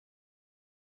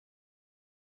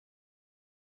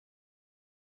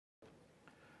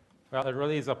Well, it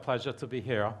really is a pleasure to be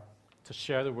here to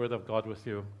share the Word of God with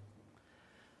you.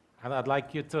 And I'd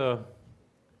like you to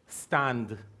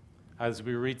stand as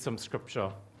we read some scripture.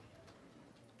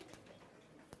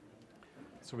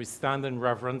 So we stand in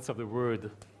reverence of the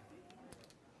Word.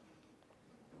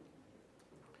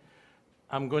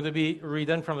 I'm going to be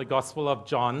reading from the Gospel of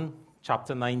John,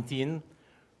 chapter 19,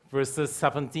 verses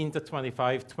 17 to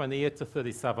 25, 28 to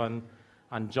 37,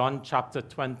 and John chapter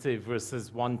 20,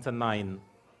 verses 1 to 9.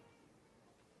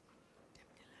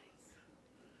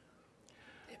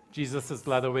 Jesus is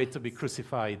led away to be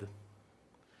crucified.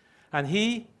 And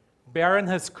he, bearing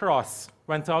his cross,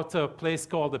 went out to a place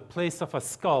called the place of a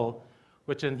skull,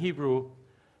 which in Hebrew,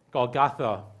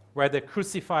 Golgotha, where they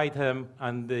crucified him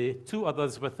and the two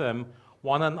others with him,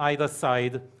 one on either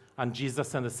side, and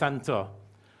Jesus in the center.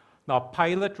 Now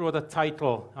Pilate wrote a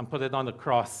title and put it on the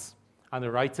cross, and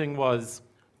the writing was,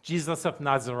 Jesus of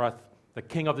Nazareth, the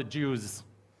King of the Jews.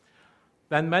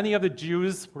 Then many of the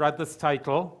Jews read this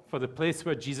title, for the place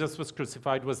where Jesus was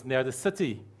crucified was near the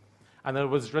city, and it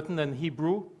was written in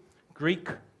Hebrew, Greek,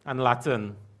 and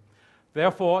Latin.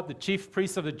 Therefore, the chief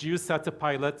priests of the Jews said to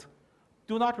Pilate,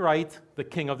 "Do not write the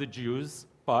King of the Jews,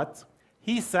 but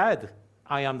he said,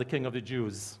 I am the King of the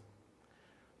Jews."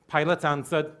 Pilate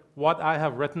answered, "What I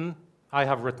have written, I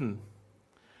have written."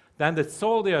 Then the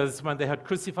soldiers, when they had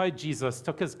crucified Jesus,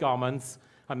 took his garments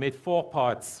and made 4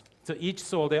 parts, to each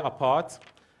soldier a part,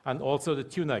 and also the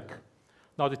tunic.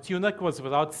 Now the tunic was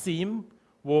without seam,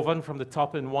 woven from the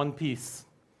top in one piece.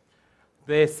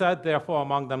 They said therefore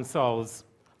among themselves,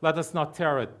 "Let us not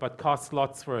tear it, but cast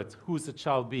lots for it, whose it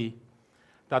shall be,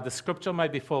 that the scripture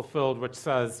might be fulfilled, which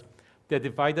says, They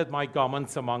divided my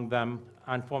garments among them,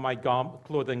 and for my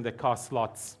clothing they cast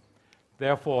lots."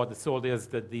 Therefore the soldiers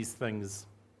did these things.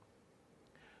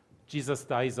 Jesus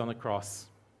dies on a cross.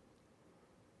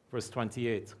 Verse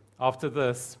 28. After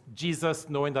this, Jesus,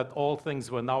 knowing that all things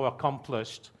were now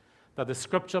accomplished, that the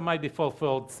scripture might be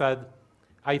fulfilled, said,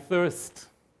 "I thirst."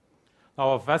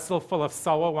 Now a vessel full of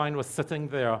sour wine was sitting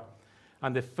there,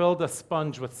 and they filled a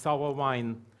sponge with sour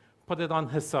wine, put it on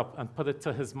hyssop, and put it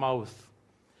to his mouth.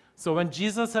 So when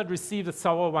Jesus had received the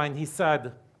sour wine, he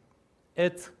said,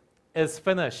 "It is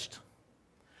finished."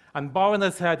 And bowing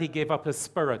his head, he gave up his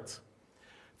spirit.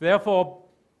 Therefore,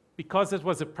 because it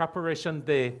was a preparation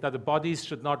day, that the bodies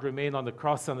should not remain on the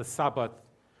cross on the Sabbath,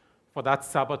 for that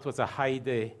Sabbath was a high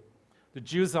day, the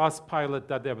Jews asked Pilate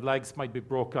that their legs might be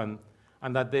broken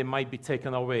and that they might be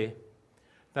taken away.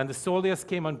 Then the soldiers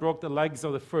came and broke the legs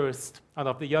of the first and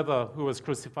of the other who was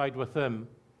crucified with him.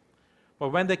 But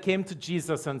when they came to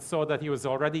Jesus and saw that he was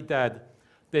already dead,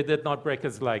 they did not break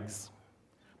his legs.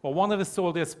 But one of the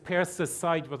soldiers pierced his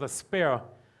side with a spear,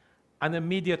 and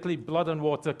immediately blood and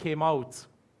water came out.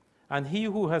 And he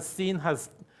who has seen has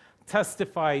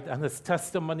testified, and his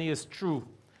testimony is true.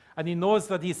 And he knows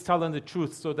that he's telling the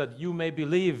truth, so that you may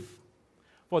believe.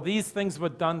 For these things were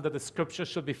done that the scripture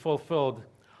should be fulfilled.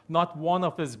 Not one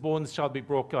of his bones shall be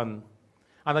broken.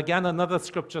 And again another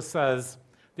scripture says,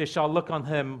 "They shall look on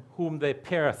him whom they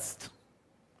pierced."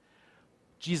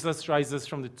 Jesus rises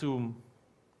from the tomb.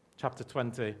 Chapter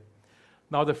 20.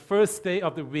 Now the first day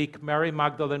of the week, Mary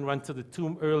Magdalene went to the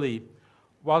tomb early,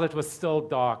 while it was still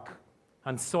dark,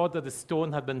 and saw that the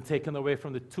stone had been taken away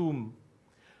from the tomb.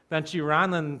 Then she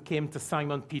ran and came to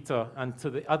Simon Peter and to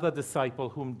the other disciple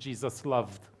whom Jesus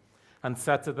loved, and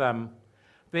said to them,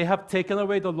 "They have taken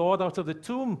away the Lord out of the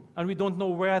tomb, and we don't know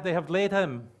where they have laid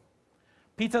him."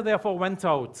 Peter therefore went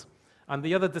out, and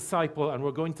the other disciple, and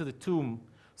were going to the tomb.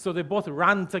 So they both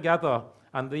ran together,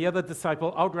 and the other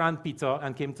disciple outran Peter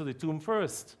and came to the tomb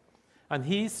first. And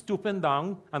he, stooping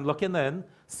down and looking in,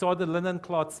 saw the linen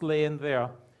cloths laying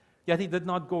there. Yet he did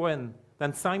not go in.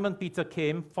 Then Simon Peter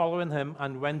came, following him,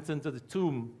 and went into the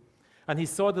tomb. And he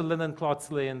saw the linen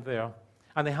cloths laying there,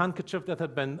 and a handkerchief that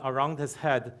had been around his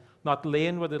head, not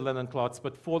laying with the linen cloths,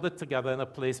 but folded together in a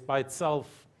place by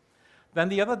itself. Then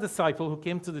the other disciple who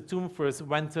came to the tomb first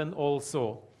went in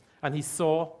also, and he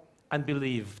saw and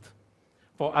believed.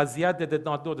 For as yet they did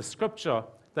not know the scripture,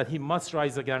 that he must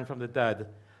rise again from the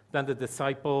dead. Then the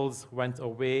disciples went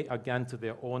away again to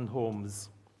their own homes.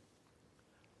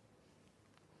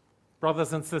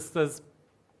 Brothers and sisters,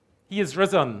 he is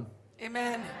risen.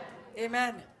 Amen.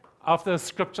 Amen. After a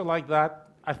scripture like that,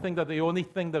 I think that the only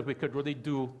thing that we could really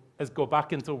do is go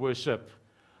back into worship.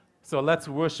 So let's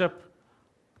worship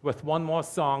with one more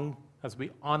song as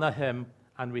we honor him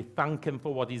and we thank him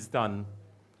for what he's done.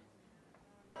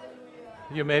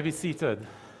 You may be seated.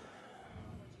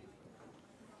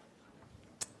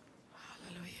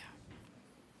 Hallelujah.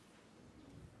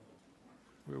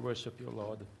 We worship you,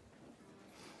 Lord.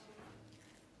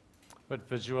 with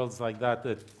visuals like that,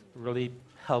 it really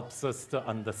helps us to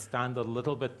understand a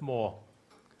little bit more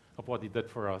of what he did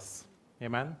for us.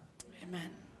 Amen? Amen.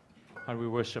 And we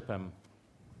worship him.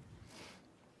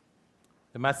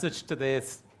 The message today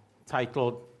is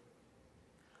titled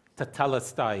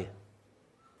TETELESTAI.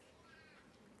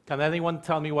 Can anyone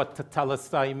tell me what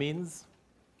TETELESTAI means?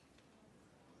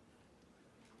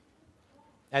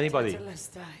 Anybody?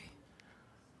 TETELESTAI.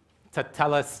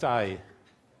 TETELESTAI.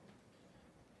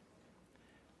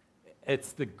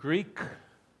 It's the Greek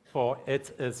for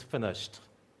it is finished.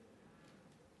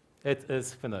 It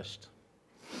is finished.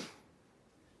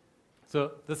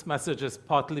 So this message is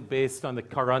partly based on the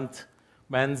current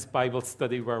men's Bible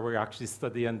study where we're actually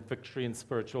studying Victory in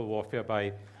Spiritual Warfare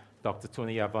by Dr.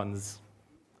 Tony Evans.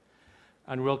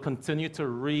 And we'll continue to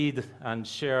read and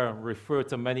share and refer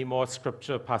to many more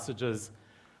scripture passages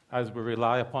as we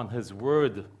rely upon his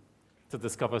word to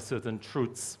discover certain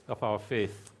truths of our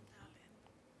faith.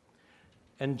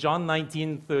 In John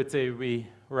 19:30, we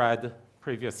read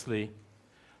previously,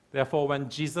 therefore, when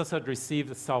Jesus had received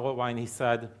the sour wine, he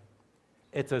said,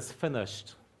 "It is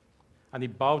finished." And he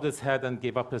bowed his head and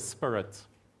gave up his spirit.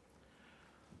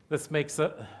 This makes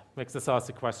us ask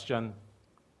the question,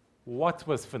 what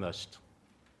was finished?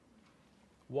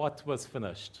 What was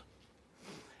finished?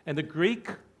 In the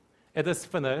Greek, it is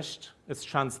finished. It's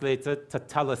translated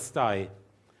TETELESTAI.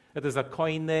 It is a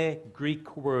Koine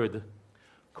Greek word.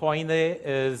 Koine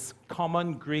is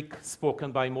common Greek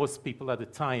spoken by most people at the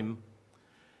time.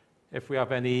 If we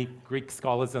have any Greek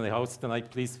scholars in the house tonight,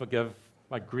 please forgive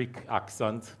my Greek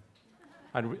accent.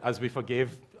 And as we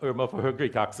forgave Irma for her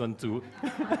Greek accent too.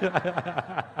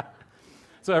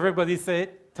 So everybody say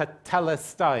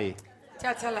TETELESTAI.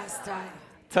 TETELESTAI.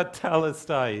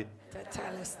 TETELESTAI.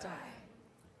 TETELESTAI.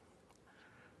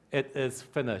 It is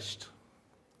finished.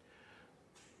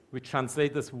 We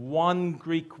translate this one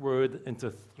Greek word into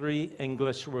 3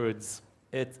 English words.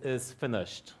 It is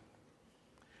finished.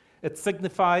 It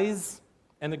signifies,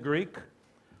 in the Greek,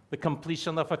 the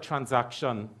completion of a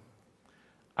transaction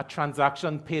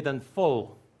paid in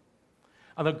full,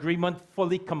 an agreement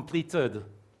fully completed.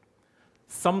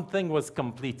 Something was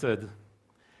completed.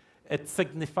 It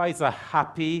signifies a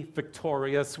happy,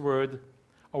 victorious word,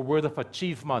 a word of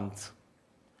achievement.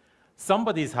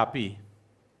 Somebody's happy.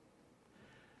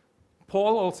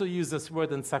 Paul also used this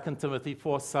word in 2 Timothy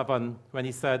 4:7 when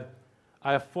he said,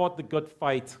 I have fought the good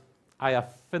fight, I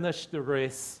have finished the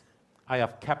race, I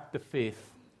have kept the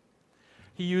faith.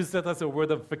 He used it as a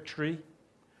word of victory,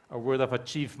 a word of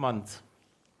achievement.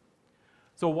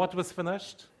 So what was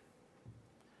finished?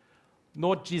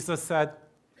 Note Jesus said,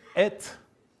 it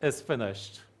is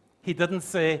finished. He didn't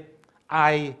say,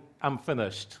 I am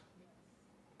finished.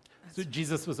 So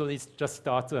Jesus was only just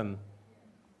starting.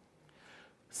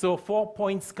 So 4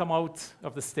 points come out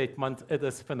of the statement, it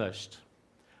is finished.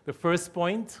 The first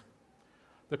point,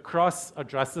 the cross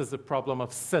addresses the problem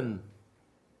of sin.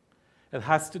 It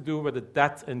has to do with the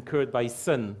debt incurred by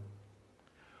sin.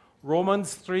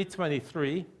 Romans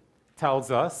 3:23 tells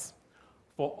us,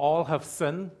 for all have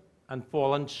sinned and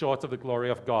fallen short of the glory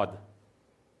of God.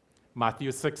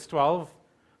 Matthew 6:12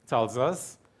 tells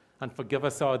us, and forgive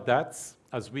us our debts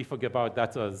as we forgive our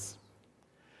debtors.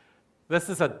 This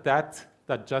is a debt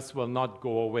that just will not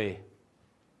go away.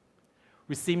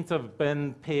 We seem to have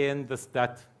been paying this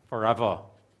debt forever.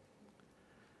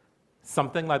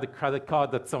 Something like the credit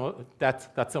card that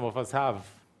some of us have.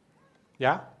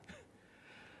 Yeah?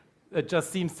 It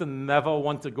just seems to never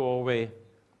want to go away.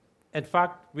 In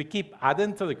fact, we keep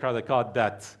adding to the credit card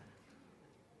debt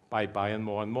by buying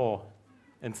more and more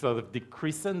instead of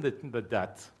decreasing the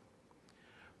debt.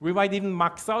 We might even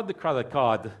max out the credit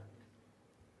card,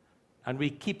 and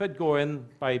we keep it going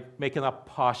by making a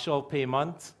partial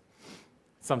payment,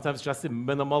 sometimes just a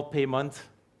minimal payment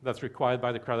that's required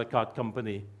by the credit card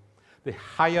company. The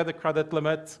higher the credit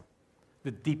limit, the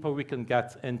deeper we can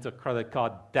get into credit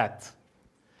card debt.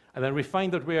 And then we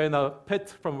find that we're in a pit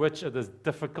from which it is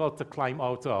difficult to climb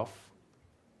out of.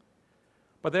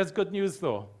 But there's good news,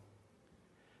 though.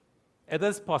 It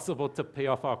is possible to pay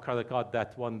off our credit card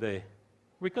debt one day.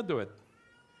 We could do it.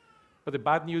 But the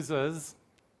bad news is,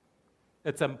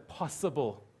 it's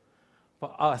impossible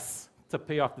for us to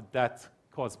pay off the debt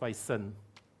caused by sin.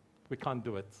 We can't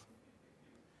do it.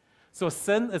 So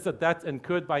sin is a debt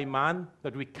incurred by man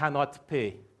that we cannot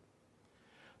pay.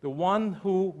 The one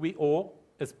who we owe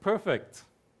is perfect.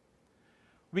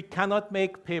 We cannot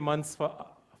make payments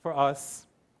for us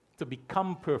to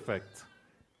become perfect.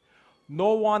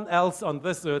 No one else on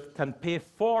this earth can pay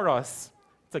for us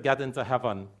to get into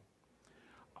heaven.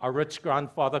 A rich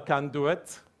grandfather can't do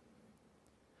it.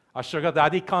 A sugar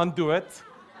daddy can't do it.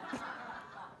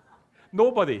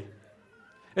 Nobody.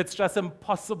 It's just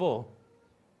impossible.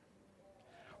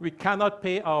 We cannot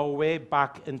pay our way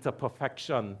back into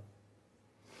perfection.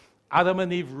 Adam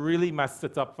and Eve really messed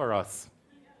it up for us.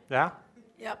 Yeah?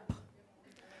 Yep.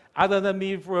 Adam and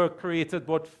Eve were created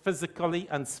both physically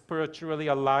and spiritually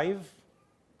alive.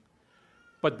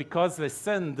 But because they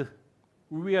sinned,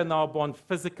 we are now born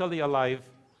physically alive,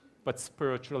 but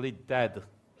spiritually dead.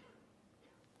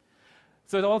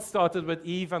 So it all started with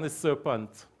Eve and the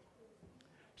serpent.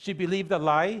 She believed a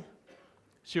lie.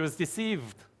 She was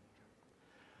deceived.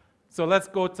 So let's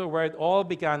go to where it all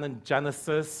began in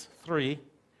Genesis 3,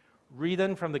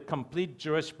 reading from the complete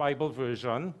Jewish Bible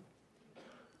version.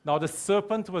 Now the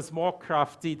serpent was more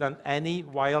crafty than any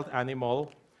wild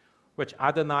animal which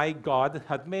Adonai God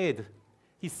had made.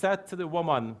 He said to the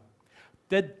woman,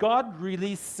 "Did God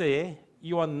really say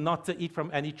you are not to eat from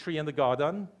any tree in the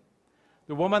garden?"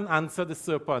 The woman answered the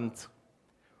serpent,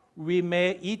 "We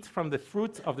may eat from the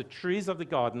fruit of the trees of the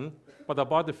garden, but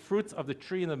about the fruit of the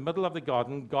tree in the middle of the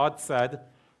garden, God said,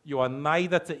 'You are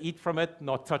neither to eat from it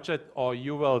nor touch it, or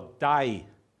you will die.'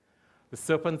 The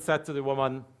serpent said to the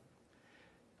woman,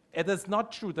 'It is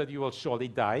not true that you will surely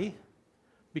die,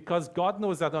 because God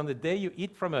knows that on the day you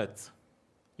eat from it,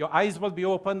 your eyes will be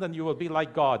opened and you will be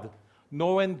like God,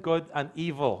 knowing good and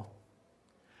evil.'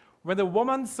 When the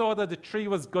woman saw that the tree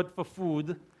was good for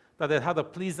food, that it had a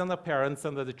pleasing appearance,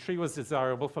 and that the tree was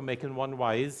desirable for making one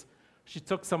wise, she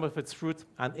took some of its fruit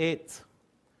and ate.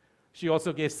 She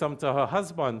also gave some to her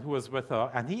husband who was with her,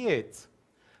 and he ate.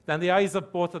 Then the eyes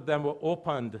of both of them were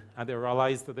opened, and they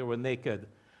realized that they were naked.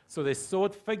 So they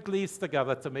sewed fig leaves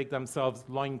together to make themselves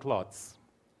loincloths.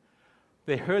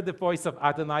 They heard the voice of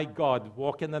Adonai God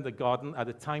walking in the garden at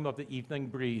the time of the evening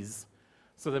breeze.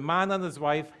 So the man and his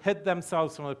wife hid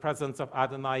themselves from the presence of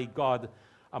Adonai God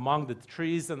among the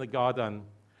trees in the garden.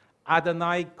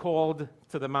 Adonai called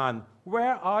to the man,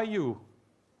 "Where are you?"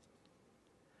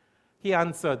 He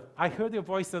answered, "I heard your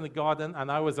voice in the garden,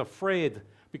 and I was afraid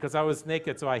because I was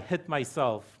naked, so I hid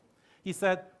myself." He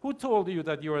said, "Who told you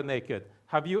that you were naked?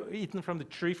 Have you eaten from the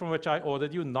tree from which I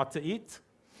ordered you not to eat?"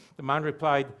 The man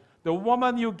replied, "The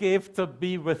woman you gave to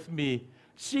be with me,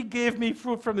 she gave me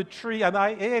fruit from the tree, and I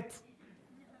ate."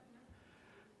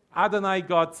 Adonai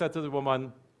God said to the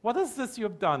woman, "What is this you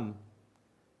have done?"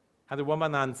 And the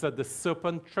woman answered, "The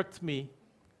serpent tricked me,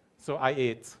 so I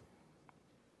ate."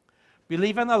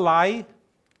 Believing a lie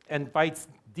invites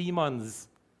demons,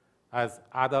 as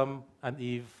Adam and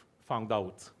Eve found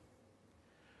out.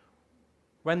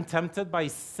 When tempted by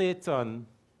Satan,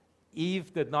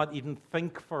 Eve did not even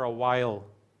think for a while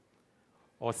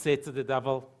or say to the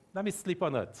devil, "Let me sleep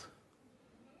on it."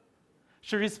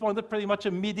 She responded pretty much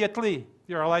immediately. Do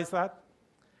you realize that?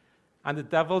 And the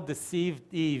devil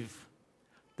deceived Eve.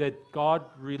 Did God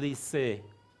really say?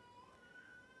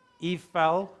 Eve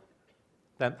fell,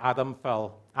 then Adam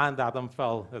fell, and Adam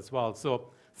fell as well.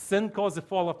 So sin caused the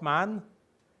fall of man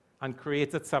and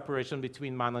created separation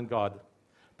between man and God.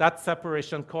 That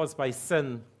separation caused by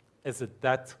sin is a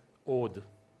debt owed.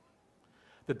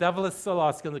 The devil is still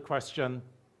asking the question,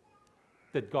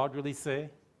 did God really say?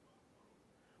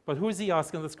 But who is he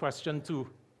asking this question to?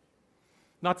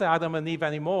 Not to Adam and Eve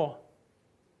anymore.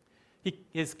 He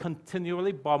is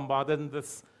continually bombarding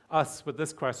us with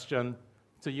this question,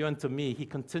 to you and to me. He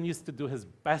continues to do his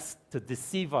best to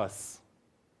deceive us.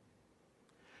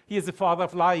 He is the father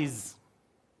of lies.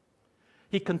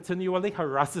 He continually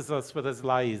harasses us with his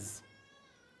lies.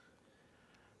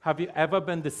 Have you ever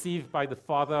been deceived by the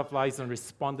father of lies and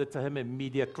responded to him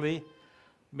immediately?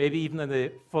 Maybe even in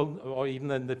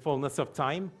the fullness of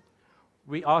time?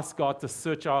 We ask God to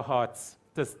search our hearts,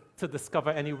 to discover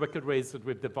any wicked ways that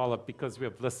we've developed because we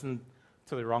have listened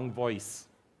to the wrong voice.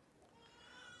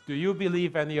 Do you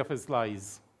believe any of his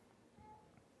lies?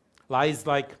 Lies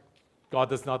like, God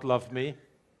does not love me.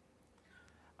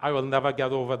 I will never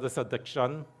get over this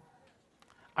addiction.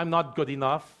 I'm not good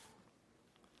enough.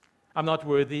 I'm not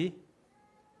worthy.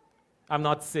 I'm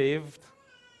not saved.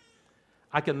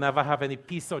 I can never have any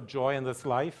peace or joy in this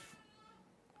life.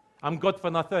 I'm good for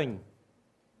nothing.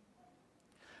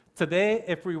 Today,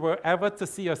 if we were ever to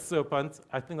see a serpent,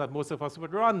 I think that most of us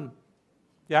would run.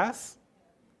 Yes?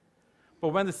 But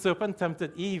when the serpent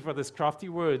tempted Eve with his crafty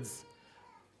words,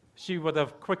 she would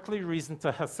have quickly reasoned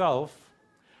to herself,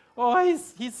 "Oh,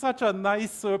 he's such a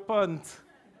nice serpent.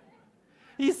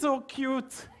 He's so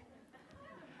cute.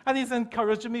 And he's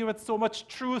encouraging me with so much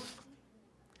truth.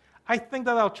 I think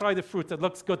that I'll try the fruit. It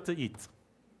looks good to eat.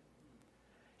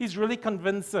 He's really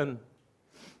convincing.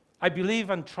 I believe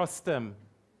and trust him.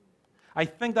 I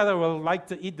think that I will like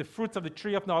to eat the fruit of the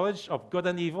tree of knowledge of good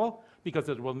and evil because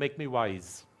it will make me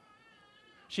wise."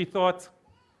 She thought,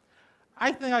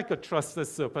 I think I could trust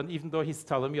this serpent even though he's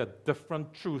telling me a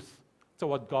different truth to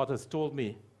what God has told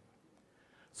me.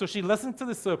 So she listened to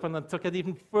the serpent and took it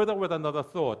even further with another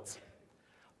thought.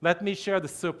 Let me share the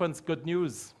serpent's good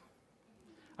news.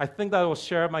 I think that I will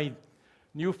share my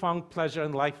newfound pleasure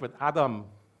in life with Adam.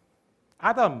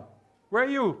 Adam, where are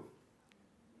you?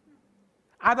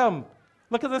 Adam,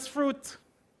 look at this fruit.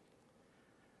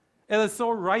 It is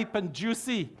so ripe and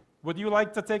juicy. Would you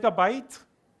like to take a bite?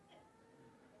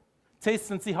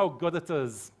 Taste and see how good it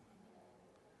is.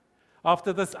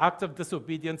 After this act of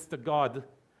disobedience to God,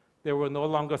 they were no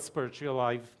longer spiritually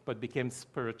alive, but became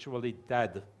spiritually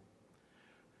dead.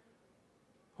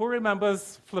 Who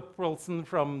remembers Flip Wilson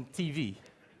from TV?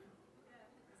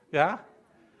 Yeah?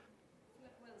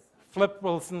 Flip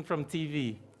Wilson from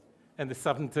TV in the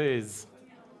 70s.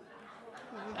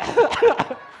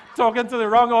 Talking to the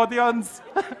wrong audience.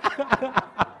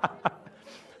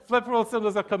 Flip Wilson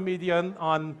was a comedian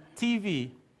on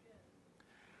TV,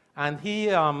 and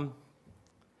his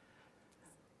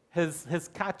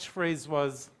catchphrase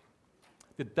was,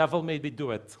 "The devil made me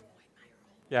do it."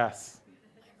 Yes.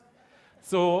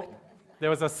 So there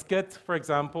was a skit, for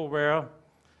example, where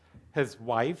his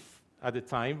wife at the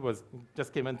time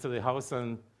just came into the house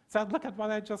and said, "Look at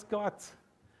what I just got."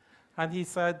 And he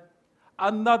said,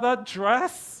 "Another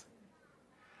dress?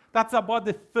 That's about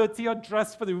the 30th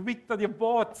dress for the week that you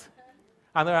bought."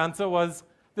 And her answer was,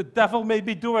 "The devil made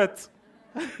me do it."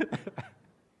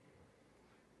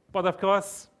 But of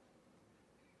course,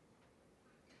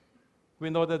 we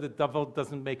know that the devil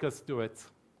doesn't make us do it.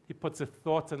 He puts a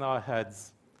thought in our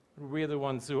heads. We're the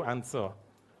ones who answer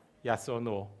yes or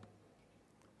no.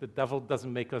 The devil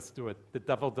doesn't make us do it. The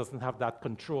devil doesn't have that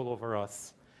control over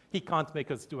us. He can't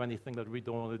make us do anything that we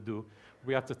don't want to do.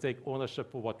 We have to take ownership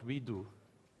for what we do.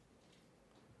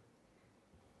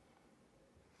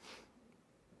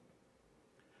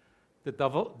 The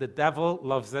devil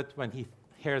loves it when he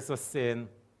hears us saying,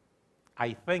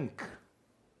 "I think."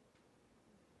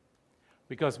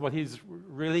 Because what he's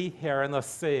really hearing us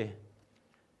say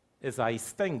is, "I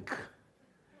stink."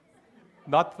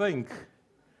 Not think.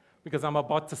 Because I'm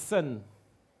about to sin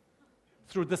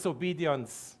through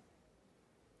disobedience,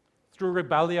 through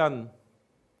rebellion,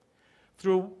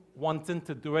 through wanting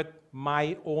to do it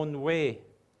my own way,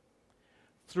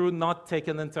 through not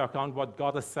taking into account what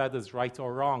God has said is right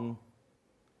or wrong,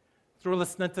 through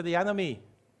listening to the enemy,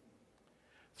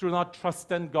 through not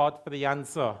trusting God for the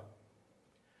answer,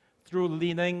 through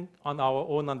leaning on our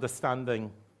own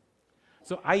understanding.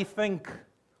 So I think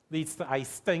leads to I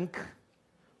stink,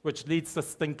 which leads to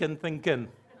stinking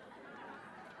thinking.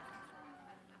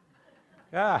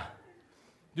 Yeah.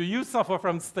 Do you suffer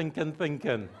from stinking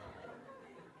thinking?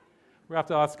 We have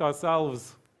to ask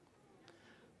ourselves.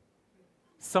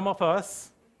 Some of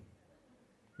us,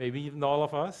 maybe even all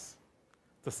of us,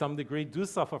 to some degree, do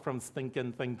suffer from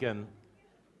stinking thinking.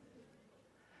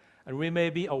 And we may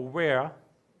be aware,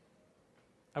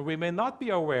 and we may not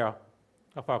be aware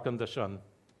of our condition.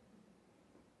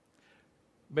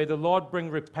 May the Lord bring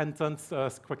repentance to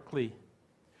us quickly.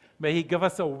 May He give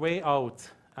us a way out,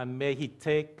 and may we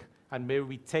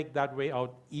take that way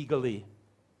out eagerly.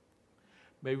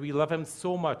 May we love Him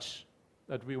so much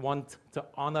that we want to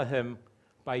honor Him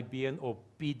by being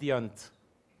obedient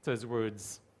to His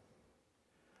words.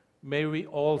 May we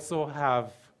also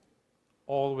have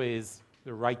always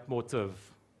the right motive.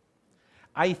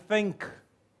 I think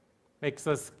makes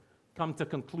us come to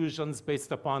conclusions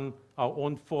based upon our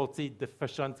own faulty,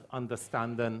 deficient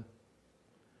understanding.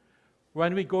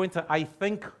 When we go into I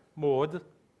think mode,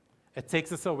 it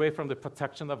takes us away from the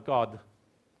protection of God.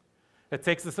 It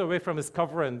takes us away from His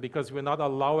covering because we're not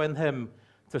allowing Him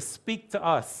to speak to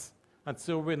us, and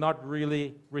so we're not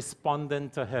really responding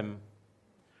to Him.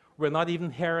 We're not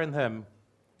even hearing Him.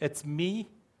 It's me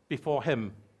before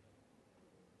Him.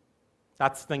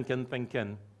 That's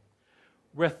thinking.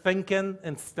 We're thinking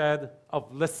instead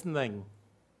of listening.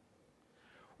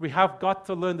 We have got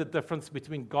to learn the difference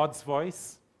between God's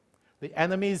voice, the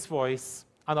enemy's voice,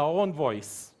 and our own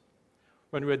voice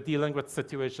when we're dealing with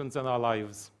situations in our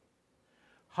lives.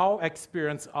 How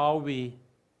experienced are we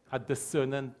at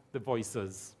discerning the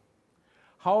voices?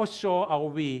 How sure are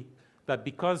we that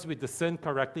because we discerned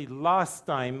correctly last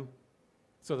time,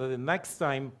 so that the next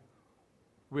time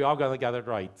we are going to get it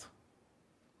right?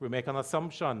 We make an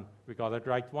assumption. We got it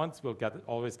right once, we'll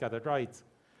always get it right.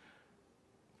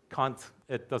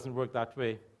 It doesn't work that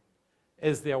way.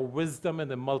 Is there wisdom in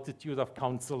the multitude of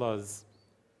counselors?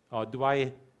 Or do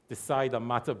I decide a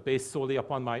matter based solely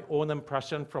upon my own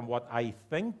impression from what I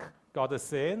think God is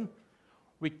saying?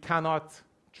 We cannot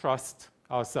trust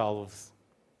ourselves.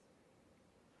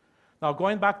 Now,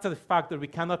 going back to the fact that we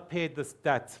cannot pay this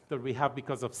debt that we have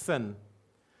because of sin,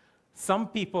 some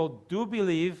people do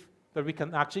believe that we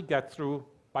can actually get through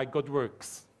by good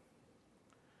works.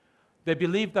 They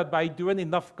believe that by doing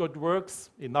enough good works,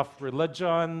 enough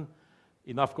religion,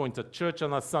 enough going to church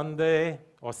on a Sunday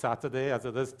or Saturday, as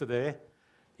it is today,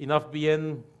 enough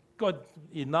being good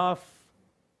enough,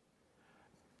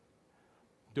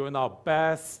 doing our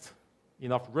best,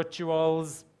 enough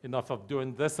rituals, enough of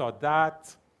doing this or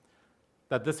that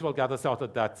this will get us out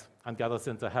of debt and get us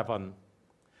into heaven.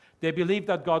 They believe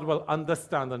that God will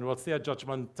understand and will say at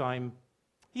judgment time,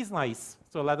 he's nice,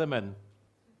 so let him in.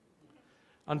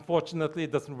 Unfortunately,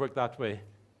 it doesn't work that way.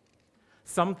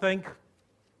 Some think,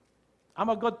 I'm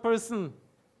a good person.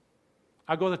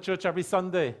 I go to church every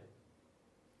Sunday.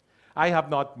 I have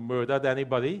not murdered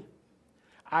anybody.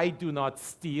 I do not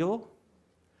steal.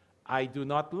 I do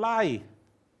not lie.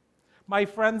 My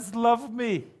friends love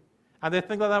me, and they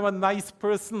think that I'm a nice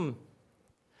person.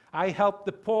 I help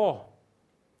the poor.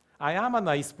 I am a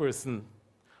nice person.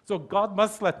 So God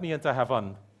must let me into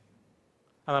heaven.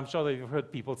 And I'm sure that you've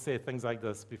heard people say things like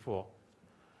this before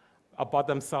about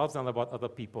themselves and about other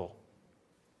people.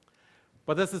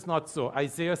 But this is not so.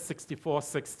 Isaiah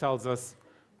 64:6 tells us,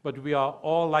 but we are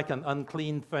all like an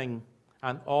unclean thing,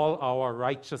 and all our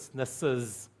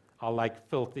righteousnesses are like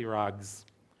filthy rags.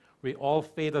 We all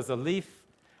fade as a leaf,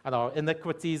 and our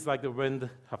iniquities, like the wind,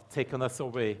 have taken us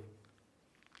away.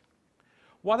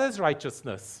 What is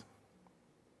righteousness?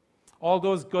 All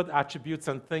those good attributes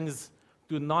and things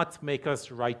do not make us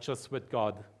righteous with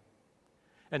God.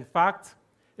 In fact,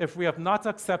 if we have not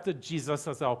accepted Jesus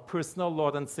as our personal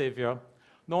Lord and Savior,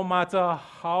 no matter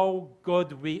how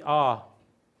good we are,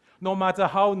 no matter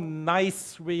how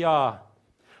nice we are,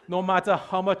 no matter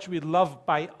how much we love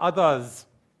by others,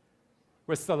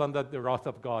 we're still under the wrath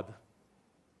of God.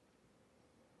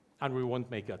 And we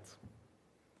won't make it.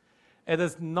 It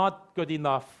is not good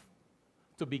enough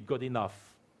to be good enough.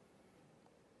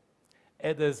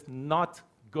 It is not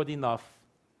good enough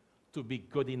to be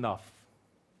good enough.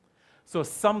 So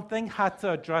something had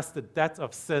to address the debt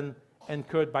of sin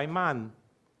incurred by man.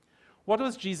 What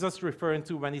was Jesus referring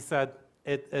to when he said,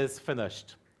 it is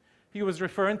finished? He was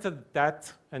referring to the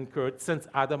debt incurred since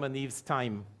Adam and Eve's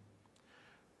time.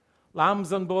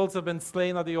 Lambs and bulls have been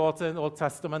slain at the altar in Old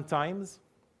Testament times.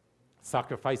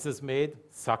 Sacrifices made,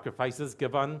 sacrifices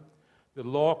given. The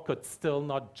law could still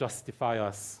not justify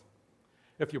us.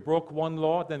 If you broke one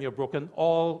law, then you've broken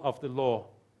all of the law.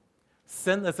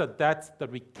 Sin is a debt that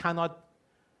we cannot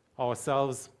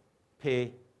ourselves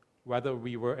pay, whether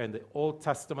we were in the Old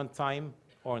Testament time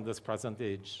or in this present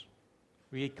age.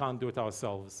 We can't do it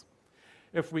ourselves.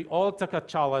 If we all took a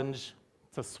challenge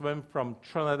to swim from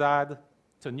Trinidad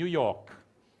to New York,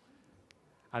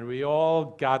 and we all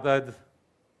gathered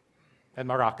in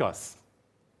Maracas,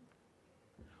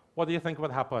 what do you think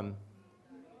would happen?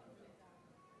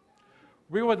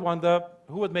 We would wonder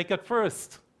who would make it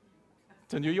first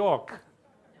to New York.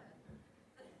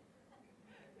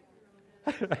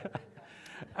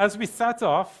 As we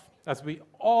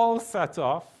all set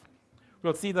off,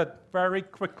 we'll see that very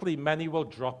quickly many will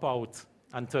drop out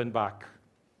and turn back.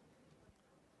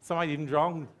 Some might even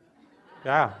drown.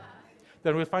 Yeah.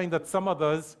 Then we'll find that some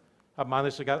others have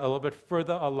managed to get a little bit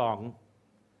further along,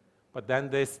 but then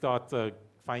they start to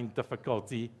find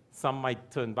difficulty. Some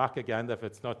might turn back again if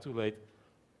it's not too late,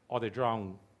 or they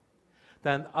drown.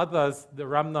 Then others, the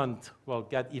remnant, will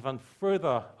get even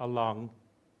further along.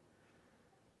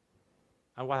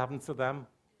 And what happens to them?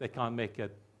 They can't make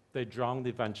it. They drown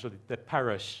eventually. They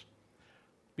perish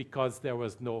because there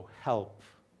was no help.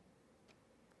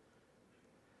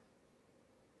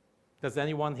 Does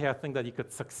anyone here think that you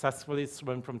could successfully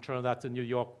swim from Trinidad to New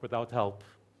York without help?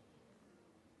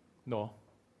 No.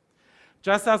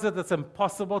 Just as it is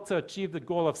impossible to achieve the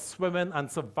goal of swimming and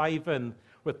surviving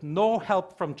with no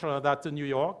help from Trinidad to New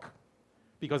York,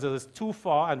 because it is too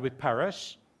far and we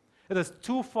perish, it is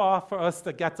too far for us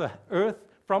to get to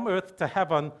from earth to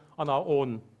heaven on our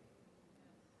own.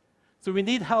 So we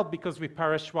need help because we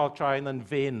perish while trying in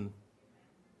vain.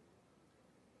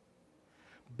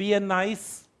 Being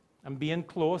nice and being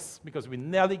close, because we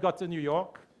nearly got to New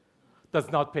York,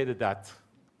 does not pay the debt.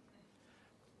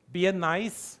 Being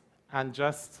nice and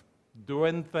just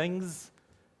doing things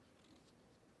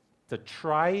to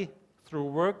try through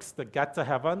works to get to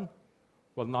heaven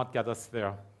will not get us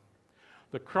there.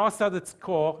 The cross at its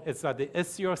core is that the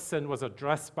issue of sin was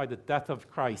addressed by the death of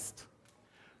Christ.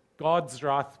 God's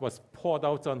wrath was poured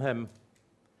out on him.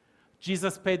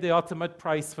 Jesus paid the ultimate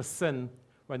price for sin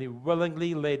when he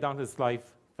willingly laid down his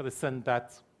life for the sin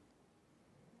debt.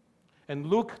 In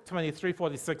Luke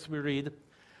 23:46 we read,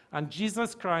 And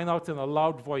Jesus, crying out in a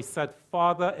loud voice, said,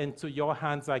 Father, into your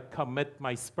hands I commit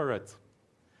my spirit.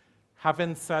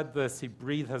 Having said this, he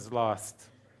breathed his last.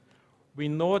 We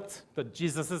note that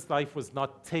Jesus' life was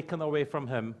not taken away from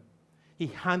him. He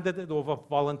handed it over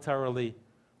voluntarily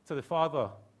to the Father.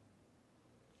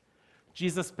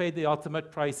 Jesus paid the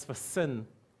ultimate price for sin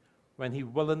when he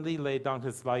willingly laid down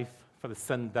his life for the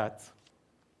sin debt.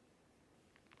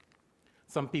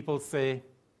 Some people say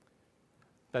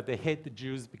that they hate the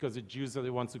Jews because the Jews are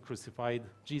the ones who crucified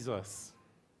Jesus,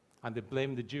 and they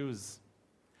blame the Jews.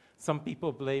 Some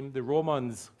people blame the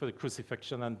Romans for the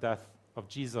crucifixion and death of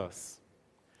Jesus.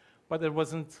 But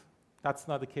that's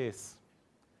not the case.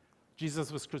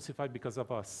 Jesus was crucified because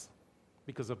of us,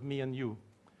 because of me and you,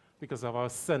 because of our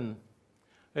sin.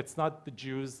 It's not the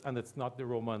Jews and it's not the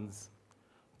Romans.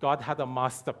 God had a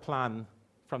master plan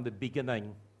from the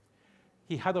beginning.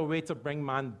 He had a way to bring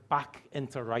man back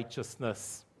into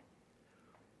righteousness.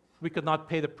 We could not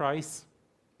pay the price,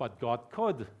 but God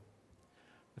could.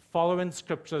 The following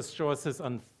scriptures show us his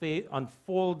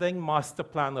unfolding master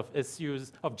plan of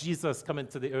issues of Jesus coming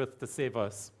to the earth to save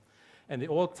us. In the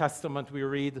Old Testament, we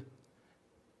read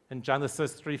in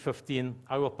Genesis 3:15,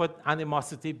 I will put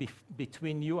animosity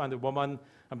between you and the woman,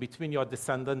 and between your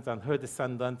descendant and her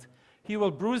descendant. He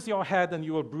will bruise your head, and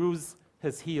you will bruise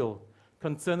his heel.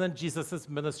 Concerning Jesus'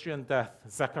 ministry and death,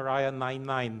 Zechariah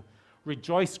 9:9,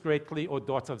 rejoice greatly, O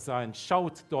daughter of Zion.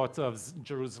 Shout, daughter of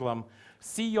Jerusalem.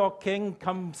 See, your king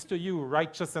comes to you,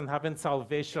 righteous and having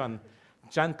salvation,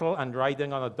 gentle and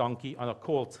riding on a donkey, on a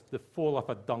colt, the foal of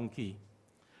a donkey.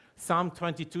 Psalm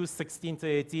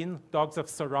 22:16-18, dogs have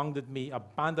surrounded me. A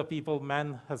band of evil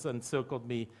men has encircled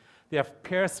me. They have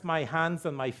pierced my hands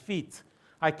and my feet.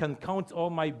 I can count all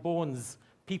my bones.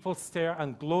 People stare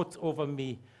and gloat over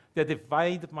me. They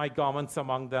divide my garments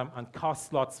among them and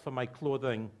cast lots for my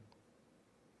clothing.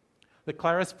 The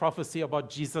clearest prophecy about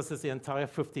Jesus is the entire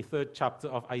 53rd chapter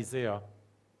of Isaiah,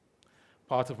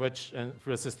 part of which, in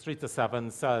verses 3-7,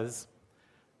 says,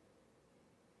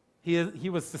 He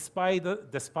was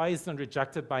despised and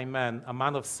rejected by men, a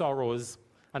man of sorrows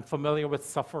and familiar with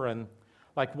suffering.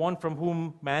 Like one from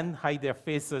whom men hide their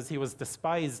faces, he was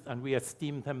despised, and we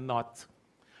esteemed him not.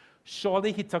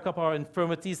 Surely he took up our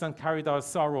infirmities and carried our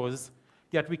sorrows,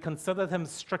 yet we considered him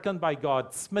stricken by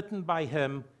God, smitten by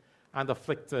him, and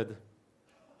afflicted.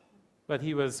 But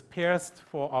he was pierced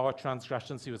for our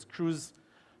transgressions, he was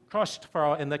crushed for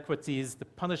our iniquities. The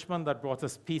punishment that brought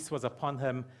us peace was upon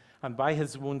him, and by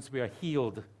his wounds we are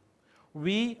healed.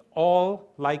 We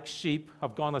all, like sheep,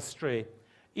 have gone astray.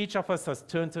 Each of us has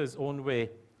turned to his own way,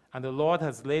 and the Lord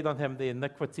has laid on him the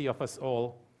iniquity of us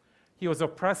all. He was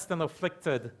oppressed and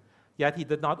afflicted, yet he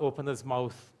did not open his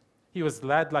mouth. He was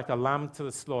led like a lamb to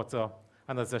the slaughter,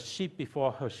 and as a sheep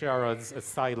before her shearers is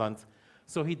silent,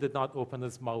 so he did not open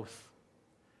his mouth.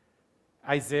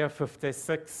 Isaiah 50,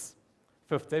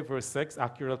 verse 6,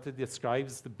 accurately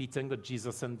describes the beating that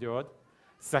Jesus endured.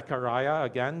 Zechariah,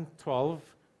 again,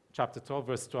 chapter 12,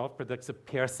 verse 12, predicts the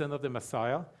piercing of the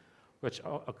Messiah, which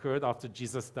occurred after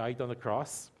Jesus died on the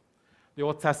cross. The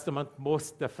Old Testament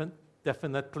most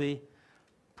definitely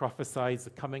prophesies the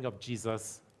coming of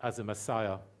Jesus as a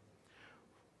Messiah.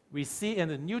 We see in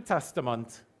the New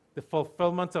Testament the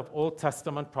fulfillment of Old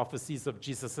Testament prophecies of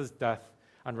Jesus' death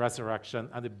and resurrection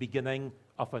and the beginning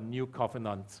of a new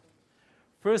covenant.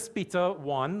 1 Peter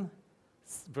 1,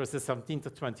 verses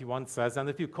 17-21 says, And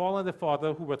if you call on the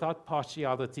Father, who without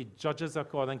partiality judges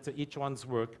according to each one's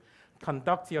work,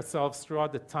 conduct yourselves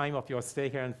throughout the time of your stay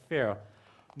here in fear,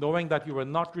 knowing that you were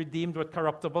not redeemed with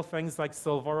corruptible things like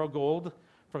silver or gold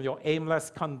from your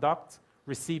aimless conduct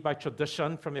received by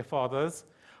tradition from your fathers,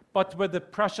 but with the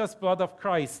precious blood of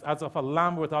Christ, as of a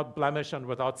lamb without blemish and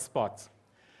without spot.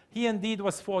 He indeed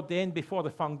was foreordained before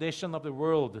the foundation of the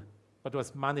world, but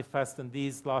was manifest in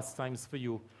these last times for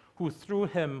you, who through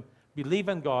him believe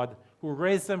in God, who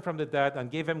raised him from the dead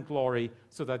and gave him glory,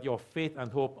 so that your faith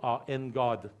and hope are in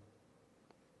God.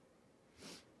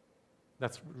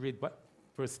 Let's read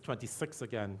verse 26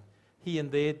 again. He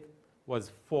indeed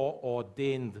was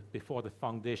foreordained before the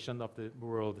foundation of the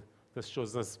world. This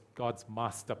shows us God's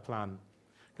master plan.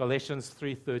 Galatians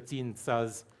 3:13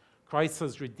 says, Christ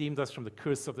has redeemed us from the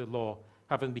curse of the law,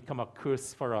 having become a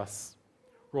curse for us.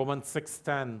 Romans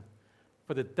 6:10,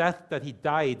 for the death that he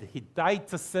died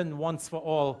to sin once for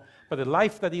all, but the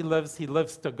life that he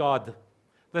lives to God.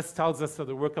 This tells us that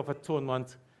the work of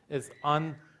atonement is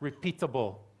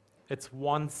unrepeatable. It's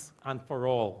once and for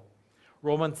all.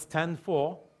 Romans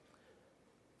 10:4,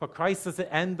 for Christ is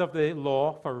the end of the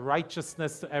law for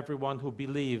righteousness to everyone who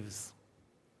believes.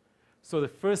 So the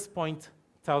first point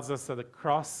tells us that the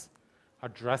cross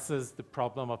addresses the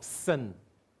problem of sin.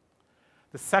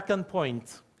 The second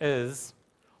point is,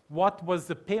 what was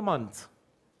the payment?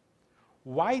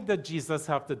 Why did Jesus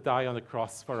have to die on the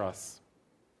cross for us?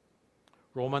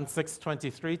 Romans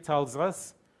 6:23 tells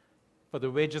us, for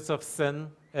the wages of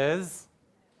sin is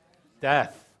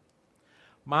death.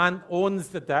 Man owns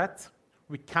the debt.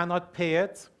 We cannot pay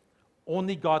it.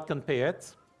 Only God can pay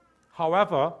it.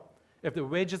 However, if the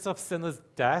wages of sin is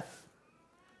death,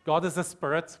 God is a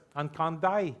spirit and can't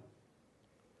die.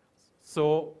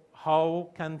 So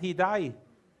how can he die?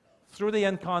 Through the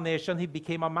incarnation, he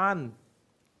became a man.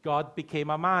 God became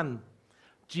a man.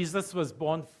 Jesus was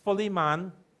born fully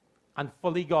man and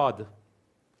fully God.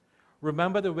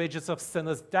 Remember, the wages of sin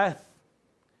is death.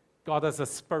 God as a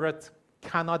spirit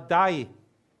cannot die.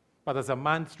 But as a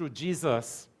man through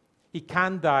Jesus, he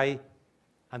can die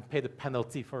and pay the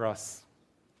penalty for us.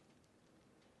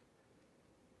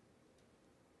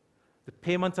 The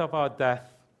payment of our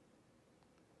debt,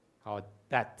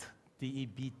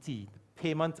 D-E-B-T, the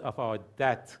payment of our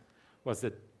debt was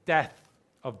the death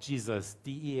of Jesus,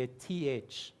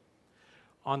 D-E-A-T-H.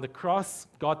 On the cross,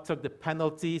 God took the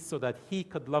penalty so that he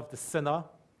could love the sinner,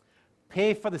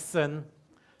 pay for the sin,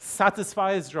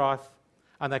 satisfy his wrath,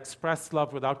 and express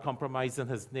love without compromising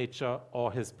his nature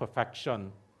or his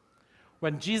perfection.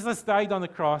 When Jesus died on the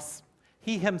cross,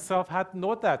 he himself had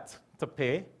no debt to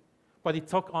pay, but he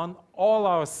took on all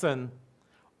our sin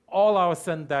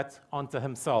debt onto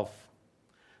himself.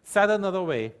 Said another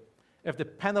way, if the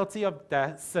penalty of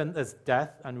sin is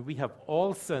death, and we have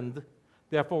all sinned,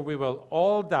 therefore we will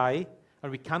all die,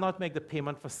 and we cannot make the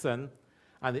payment for sin,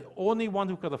 and the only one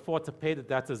who could afford to pay the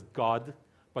debt is God,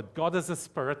 but God is a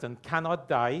spirit and cannot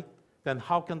die, then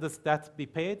how can this debt be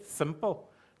paid? Simple.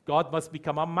 God must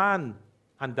become a man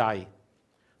and die.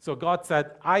 So God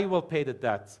said, I will pay the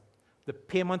debt. The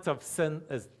payment of sin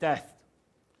is death.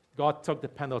 God took the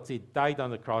penalty, died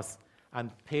on the cross, and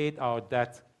paid our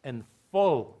debt in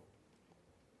full.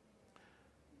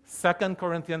 2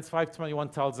 Corinthians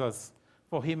 5:21 tells us,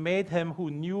 for he made him who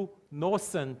knew no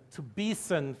sin to be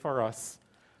sin for us,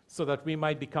 so that we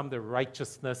might become the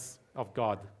righteousness of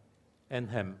God in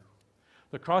him.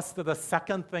 The cross did a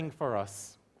second thing for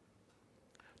us.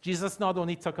 Jesus not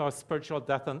only took our spiritual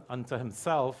death unto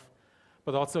himself,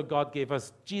 but also God gave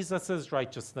us Jesus'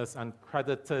 righteousness and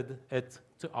credited it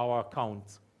to our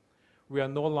account. We are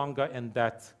no longer in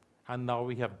debt, and now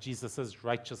we have Jesus'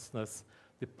 righteousness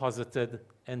deposited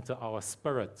into our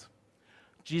spirit.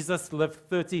 Jesus lived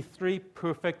 33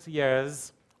 perfect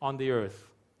years on the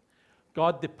earth.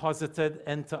 God deposited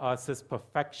into us his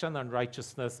perfection and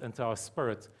righteousness into our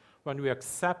spirit when we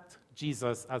accept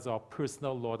Jesus as our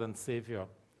personal Lord and Savior.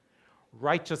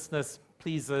 Righteousness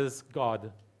pleases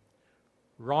God.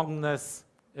 Wrongness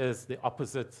is the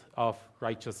opposite of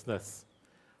righteousness.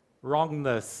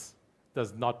 Wrongness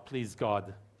does not please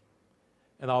God.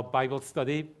 In our Bible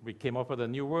study, we came up with a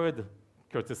new word,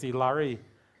 courtesy Larry,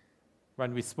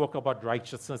 when we spoke about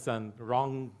righteousness and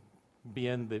wrong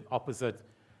being the opposite.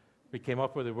 We came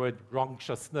up with the word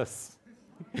wrongtiousness.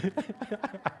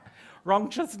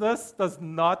 Wrongtiousness does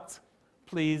not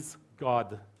please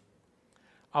God.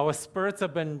 Our spirits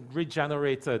have been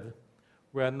regenerated.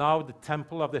 We are now the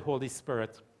temple of the Holy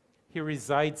Spirit. He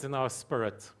resides in our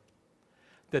spirit.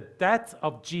 The death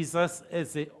of Jesus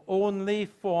is the only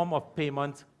form of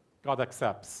payment God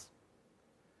accepts.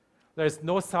 There is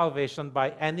no salvation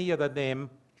by any other name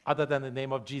other than the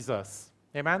name of Jesus.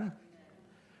 Amen?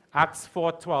 Acts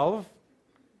 4:12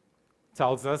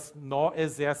 tells us, nor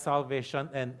is there salvation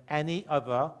in any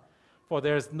other, for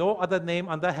there is no other name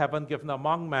under heaven given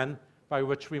among men by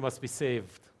which we must be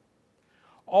saved.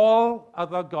 All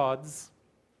other gods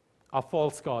are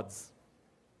false gods.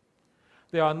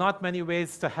 There are not many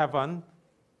ways to heaven,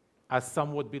 as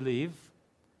some would believe.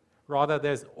 Rather,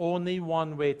 there's only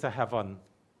one way to heaven.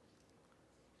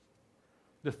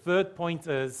 The third point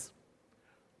is,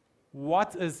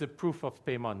 what is the proof of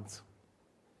payment?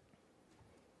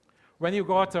 When you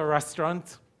go out to a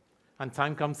restaurant and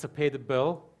time comes to pay the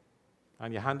bill,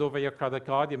 and you hand over your credit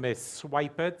card, you may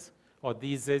swipe it, or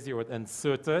these days you would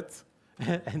insert it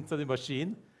into the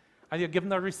machine, and you're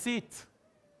given a receipt.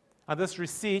 And this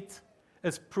receipt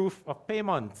is proof of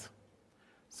payment.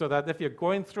 So that if you're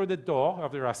going through the door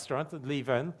of the restaurant and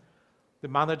leaving, the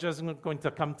manager isn't going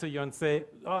to come to you and say,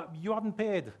 oh, you haven't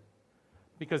paid.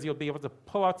 Because you'll be able to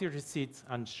pull out your receipt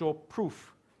and show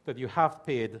proof that you have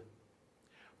paid.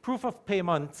 Proof of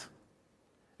payment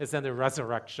is in the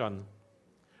resurrection.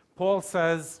 Paul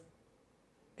says,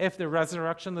 if the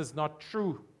resurrection is not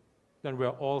true, then we're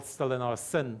all still in our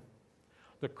sin.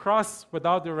 The cross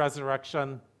without the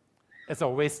resurrection is a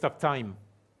waste of time.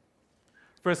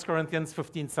 1 Corinthians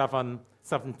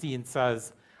 15:17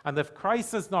 says, And if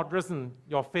Christ is not risen,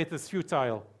 your faith is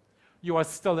futile. You are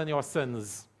still in your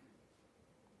sins.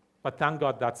 But thank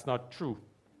God that's not true.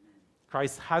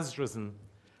 Christ has risen,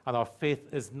 and our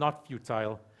faith is not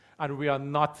futile, and we are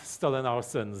not still in our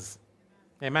sins.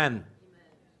 Amen.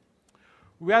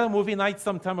 We had a movie night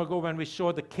some time ago when we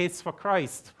showed The Case for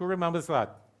Christ. Who remembers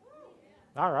that?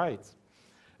 All right.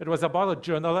 It was about a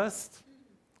journalist,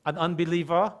 an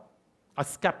unbeliever, a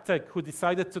skeptic who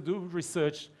decided to do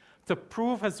research to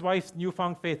prove his wife's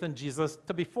newfound faith in Jesus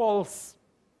to be false.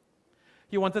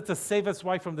 He wanted to save his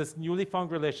wife from this newly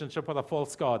found relationship with a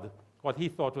false god, what he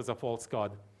thought was a false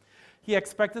god. He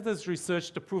expected his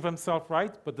research to prove himself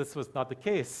right, but this was not the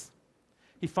case.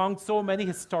 He found so many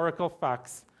historical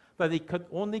facts that he could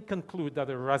only conclude that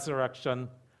the resurrection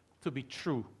to be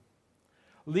true.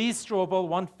 Lee Strobel,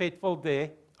 one fateful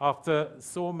day, after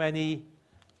so many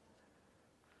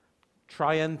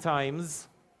trying times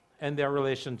in their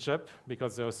relationship,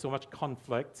 because there was so much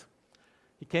conflict,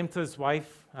 he came to his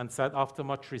wife and said, after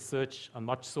much research and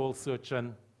much soul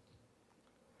searching,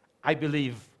 I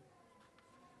believe.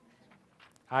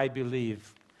 I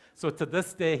believe. So to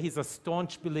this day, he's a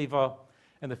staunch believer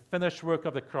in the finished work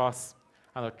of the cross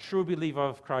and a true believer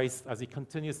of Christ as he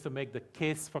continues to make the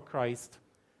case for Christ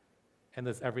in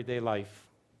his everyday life.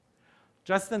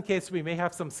 Just in case we may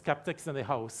have some skeptics in the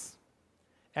house,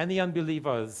 any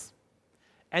unbelievers,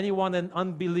 anyone in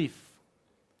unbelief,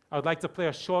 I would like to play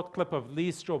a short clip of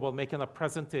Lee Strobel making a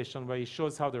presentation where he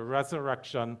shows how the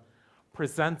resurrection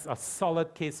presents a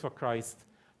solid case for Christ,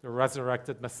 the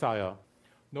resurrected Messiah.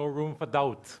 No room for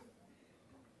doubt.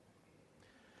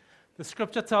 The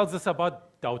scripture tells us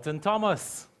about doubting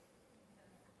Thomas.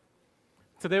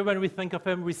 Today, when we think of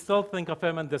him, we still think of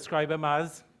him and describe him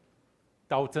as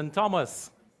doubting Thomas.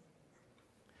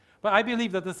 But I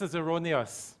believe that this is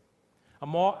erroneous. A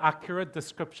more accurate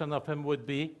description of him would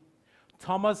be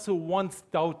Thomas who once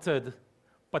doubted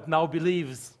but now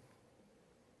believes.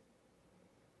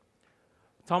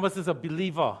 Thomas is a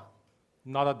believer,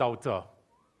 not a doubter.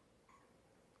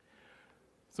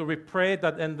 So we pray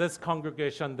that in this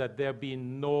congregation that there be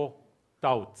no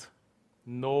doubt,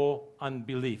 no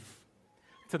unbelief.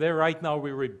 Today, right now,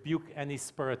 we rebuke any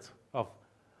spirit of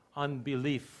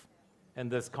unbelief in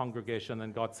this congregation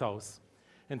in God's house.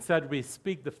 Instead, we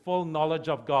speak the full knowledge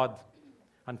of God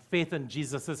and faith in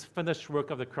Jesus' finished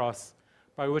work of the cross,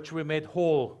 by which we're made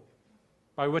whole,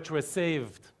 by which we're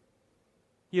saved.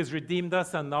 He has redeemed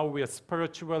us, and now we are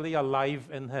spiritually alive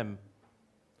in him.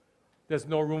 There's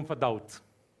no room for doubt.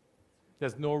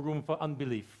 There's no room for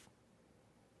unbelief.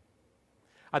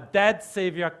 A dead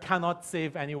Savior cannot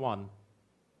save anyone.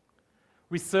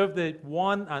 We serve the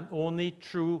one and only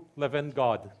true living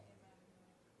God.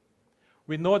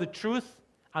 We know the truth,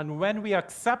 and when we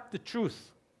accept the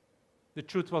truth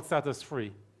will set us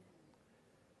free.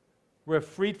 We're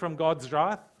freed from God's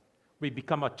wrath. We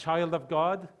become a child of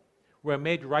God. We're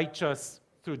made righteous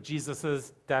through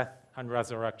Jesus' death and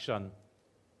resurrection.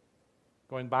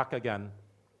 Going back again.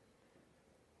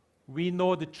 We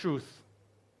know the truth.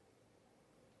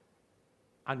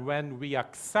 And when we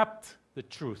accept the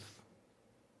truth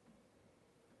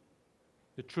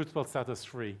will set us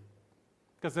free.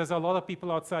 Because there's a lot of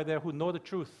people outside there who know the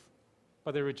truth,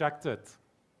 but they reject it.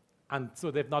 And so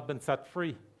they've not been set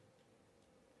free.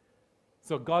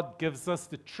 So God gives us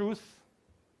the truth,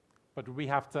 but we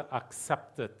have to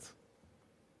accept it.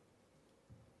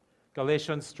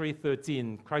 Galatians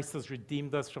 3:13, Christ has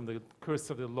redeemed us from the curse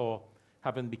of the law,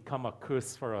 having become a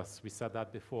curse for us. We said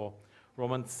that before.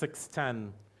 Romans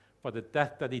 6:10, for the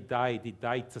death that he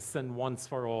died to sin once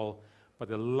for all. But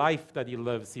the life that he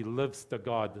lives to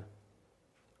God.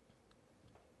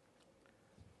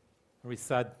 We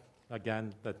said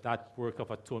again that work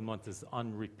of atonement is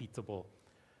unrepeatable.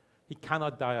 He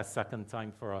cannot die a second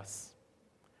time for us.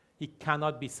 He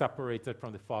cannot be separated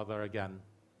from the Father again.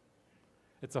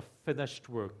 It's a finished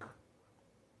work.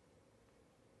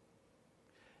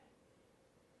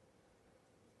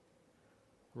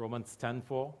 Romans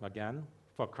 10:4 again.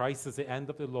 For Christ is the end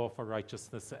of the law for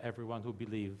righteousness to everyone who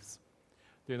believes.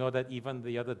 Do you know that even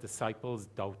the other disciples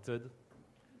doubted?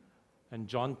 In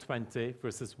John 20,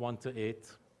 verses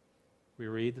 1-8, we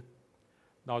read,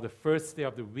 now the first day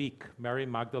of the week, Mary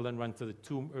Magdalene went to the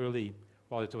tomb early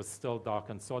while it was still dark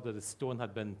and saw that the stone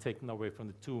had been taken away from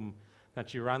the tomb. Then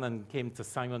she ran and came to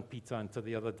Simon Peter and to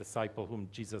the other disciple whom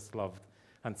Jesus loved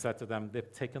and said to them,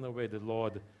 they've taken away the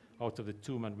Lord out of the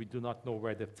tomb, and we do not know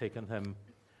where they've taken him.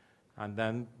 And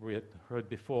then we had heard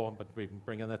before, but we're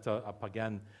bringing it up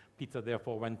again. Peter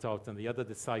therefore went out, and the other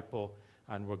disciple,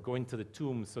 and were going to the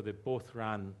tomb, so they both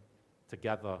ran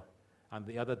together. And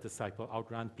the other disciple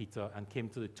outran Peter and came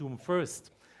to the tomb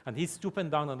first. And he stooping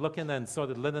down and looking in, saw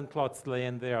the linen cloths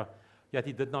laying there, yet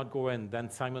he did not go in. Then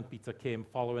Simon Peter came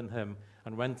following him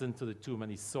and went into the tomb,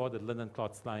 and he saw the linen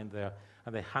cloths lying there,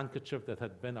 and the handkerchief that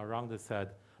had been around his head,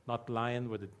 not lying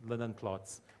with the linen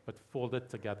cloths, but folded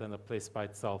together in a place by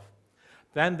itself.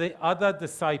 Then the other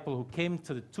disciple who came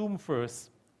to the tomb first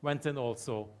went in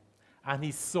also, and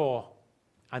he saw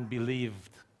and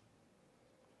believed.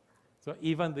 So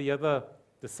even the other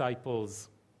disciples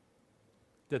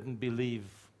didn't believe.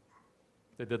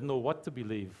 They didn't know what to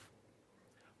believe.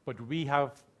 But we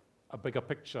have a bigger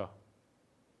picture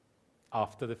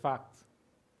after the fact.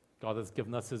 God has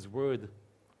given us his word,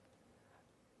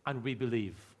 and we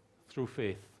believe through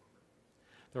faith.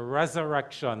 The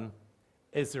resurrection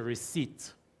is a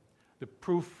receipt, the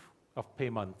proof of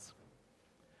payment.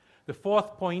 The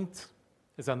fourth point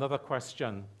is another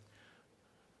question.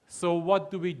 So what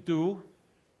do we do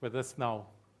with this now?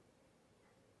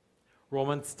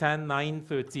 Romans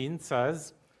 10:9-13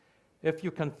 says, if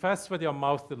you confess with your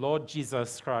mouth the Lord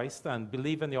Jesus Christ and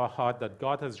believe in your heart that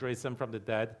God has raised him from the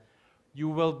dead, you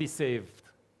will be saved.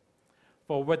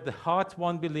 For with the heart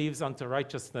one believes unto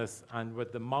righteousness, and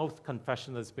with the mouth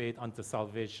confession is made unto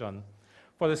salvation.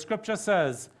 For the scripture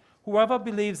says, whoever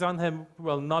believes on him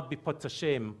will not be put to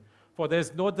shame. For there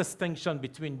is no distinction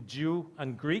between Jew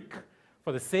and Greek,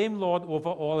 for the same Lord over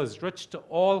all is rich to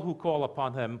all who call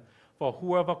upon him. For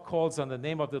whoever calls on the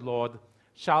name of the Lord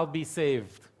shall be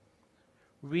saved.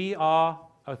 We are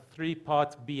a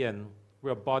three-part being.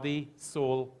 We're body,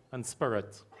 soul, and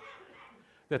spirit.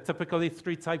 There are typically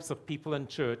three types of people in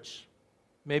church,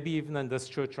 maybe even in this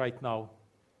church right now.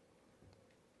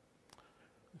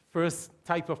 First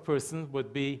type of person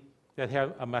would be that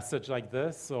hear a message like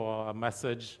this, or a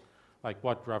message like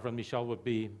what Reverend Michelle would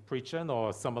be preaching,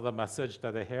 or some other message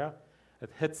that they hear. It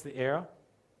hits the air,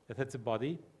 it hits the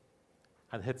body,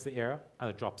 and it hits the air, and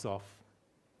it drops off.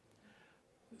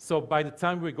 So by the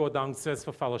time we go downstairs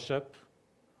for fellowship,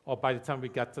 or by the time we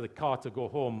get to the car to go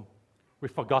home,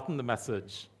 we've forgotten the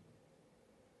message.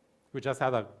 We just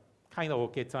had a kind of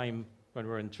okay time when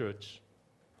we're in church.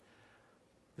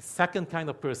 The second kind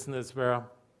of person is where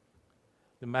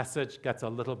the message gets a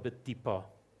little bit deeper.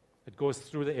 It goes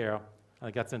through the air and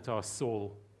it gets into our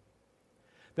soul.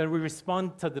 Then we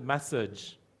respond to the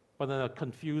message, but in a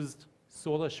confused,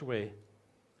 soulish way,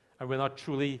 and we're not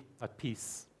truly at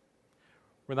peace.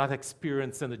 We're not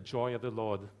experiencing the joy of the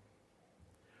Lord.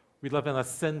 We live in a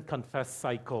sin-confess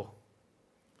cycle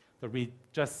that we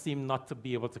just seem not to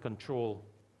be able to control.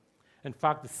 In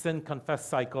fact, the sin-confess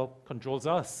cycle controls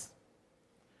us.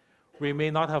 We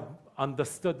may not have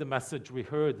understood the message we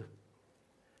heard.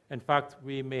 In fact,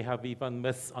 we may have even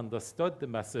misunderstood the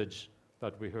message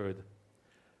that we heard.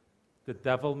 The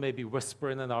devil may be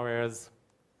whispering in our ears,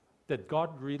 did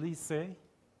God really say?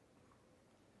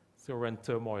 So we're in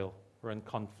turmoil, we're in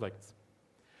conflict.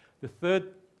 The third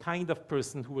kind of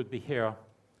person who would be here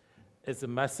is the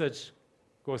message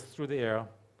goes through the air,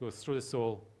 goes through the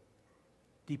soul,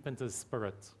 deep into the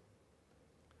spirit.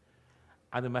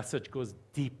 And the message goes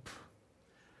deep.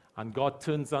 And God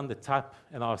turns on the tap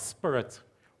in our spirit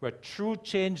where true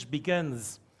change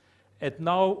begins. It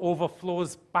now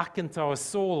overflows back into our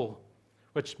soul,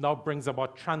 which now brings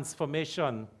about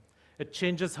transformation. It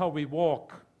changes how we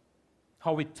walk,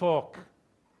 how we talk.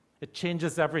 It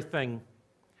changes everything.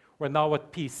 We're now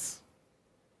at peace.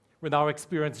 We now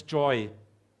experience joy.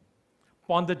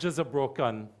 Bondages are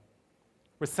broken.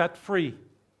 We're set free.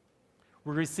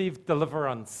 We receive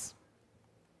deliverance.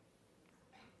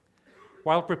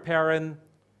 While preparing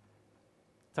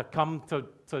to come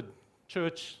to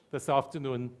church this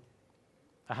afternoon,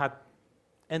 I had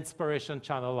Inspiration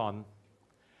Channel on,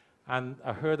 and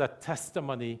I heard a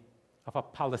testimony of a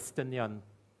Palestinian.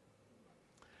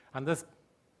 And this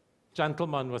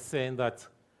gentleman was saying that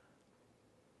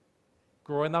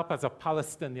growing up as a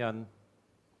Palestinian,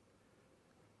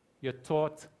 you're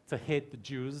taught to hate the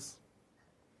Jews.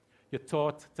 You're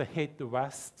taught to hate the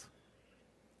West.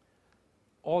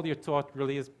 All you're taught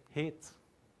really is hate.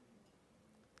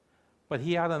 But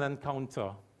he had an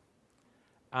encounter,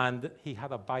 and he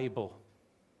had a Bible.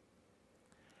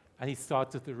 And he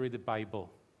started to read the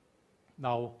Bible.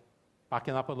 Now,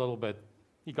 backing up a little bit,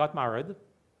 he got married,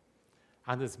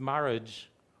 and his marriage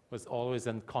was always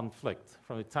in conflict.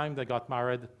 From the time they got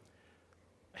married,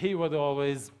 he would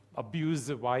always abuse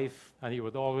the wife, and he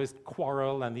would always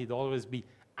quarrel, and he'd always be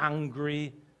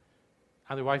angry,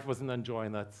 and the wife wasn't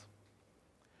enjoying it.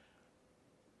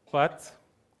 But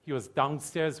he was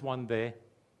downstairs one day,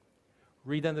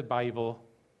 reading the Bible.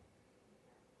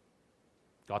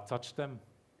 God touched him.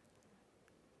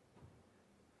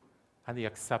 And he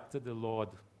accepted the Lord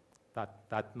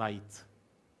that night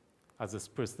as his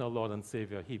personal Lord and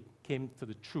Savior. He came to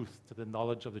the truth, to the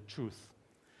knowledge of the truth.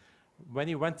 When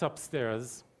he went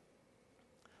upstairs,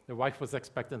 the wife was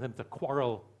expecting him to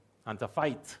quarrel and to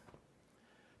fight.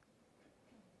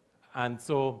 And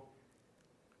so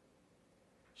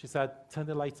she said, turn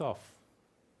the light off.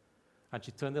 And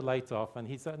she turned the light off, and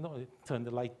he said, no, turn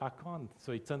the light back on.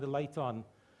 So he turned the light on,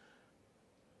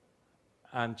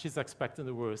 and she's expecting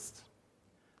the worst.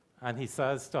 And he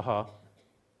says to her,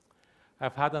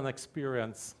 I've had an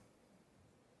experience.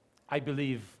 I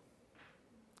believe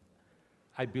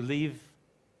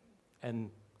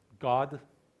in God,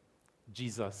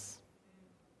 Jesus.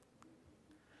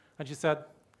 And she said,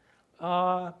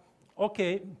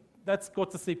 okay, let's go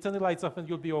to sleep. Turn the lights off and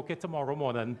you'll be okay tomorrow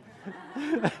morning.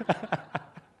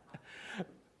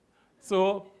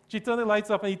 So she turned the lights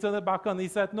off and he turned it back on. He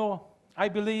said, no, I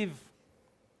believe.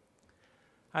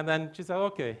 And then she said,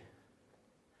 okay.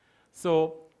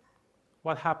 So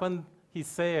what happened, he's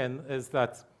saying, is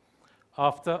that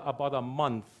after about a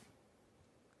month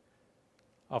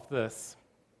of this,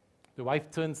 the wife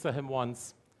turns to him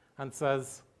once and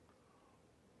says,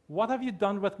 what have you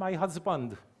done with my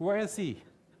husband? Where is he?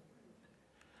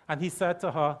 And he said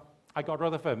to her, I got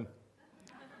rid of him.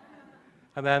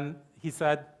 And then he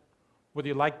said, would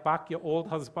you like back your old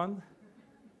husband?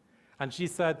 And she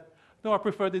said, no, I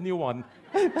prefer the new one.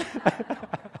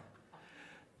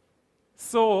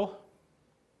 So,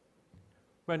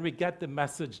 when we get the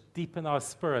message deep in our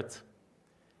spirit,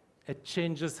 it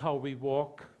changes how we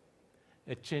walk,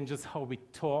 it changes how we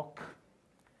talk,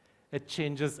 it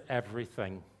changes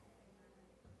everything.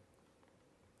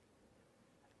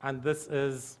 And this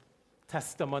is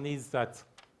testimonies that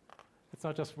it's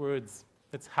not just words,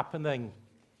 it's happening.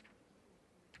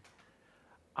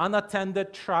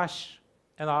 Unattended trash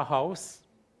in our house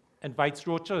invites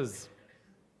roaches.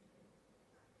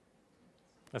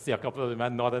 I see a couple of the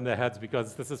men nodding their heads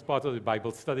because this is part of the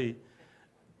Bible study.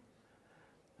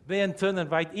 They in turn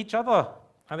invite each other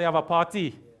and they have a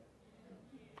party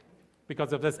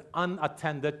because of this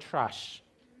unattended trash.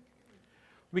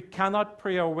 We cannot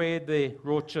pray away the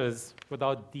roaches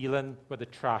without dealing with the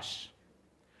trash.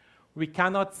 We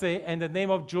cannot say, in the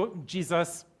name of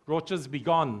Jesus, roaches be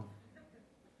gone.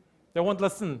 They won't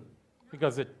listen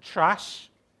because the trash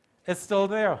is still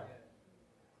there.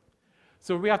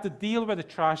 So we have to deal with the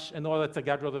trash in order to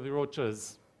get rid of the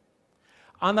roaches.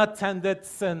 Unattended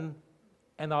sin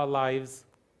in our lives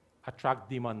attract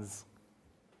demons.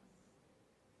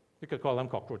 You could call them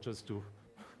cockroaches too.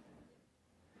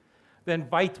 They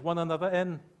invite one another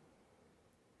in.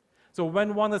 So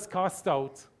when one is cast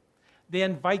out, they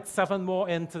invite 7 more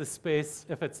into the space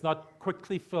if it's not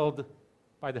quickly filled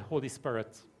by the Holy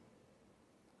Spirit.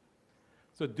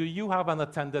 So do you have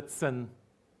unattended sin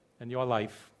in your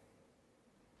life?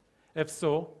 If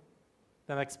so,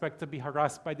 then expect to be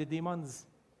harassed by the demons.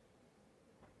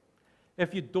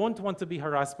 If you don't want to be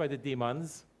harassed by the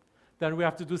demons, then we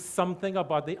have to do something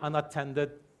about the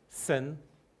unattended sin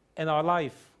in our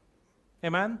life.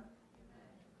 Amen?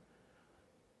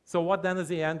 So what then is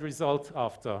the end result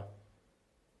after?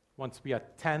 Once we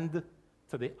attend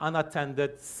to the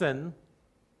unattended sin,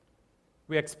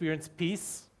 we experience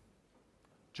peace,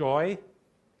 joy,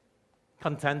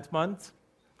 contentment.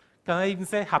 Can I even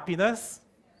say happiness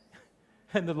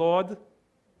in the Lord?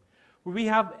 We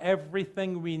have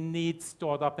everything we need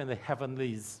stored up in the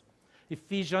heavenlies.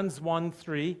 Ephesians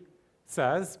 1:3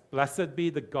 says, blessed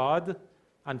be the God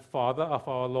and Father of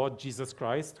our Lord Jesus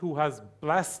Christ, who has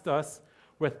blessed us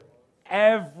with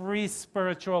every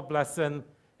spiritual blessing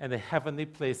in the heavenly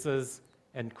places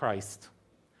in Christ.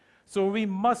 So we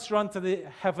must run to the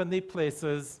heavenly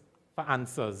places for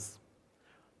answers.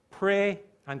 Pray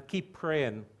and keep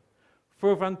praying.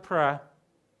 Fervent prayer,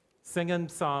 singing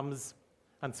psalms,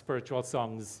 and spiritual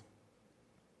songs.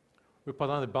 We put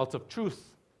on the belt of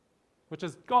truth, which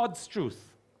is God's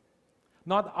truth,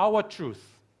 not our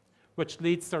truth, which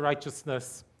leads to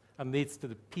righteousness and leads to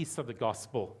the peace of the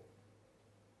gospel.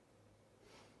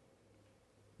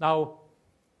 Now,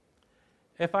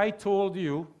 if I told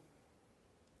you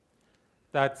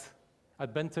that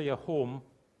I'd been to your home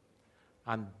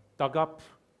and dug up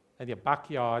in your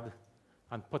backyard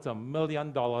and put $1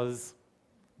 million,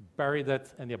 buried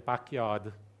it in your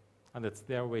backyard, and it's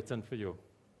there waiting for you.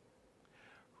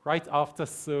 Right after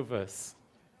service,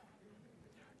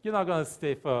 you're not going to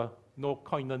stay for no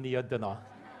koinonia dinner.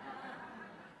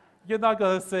 You're not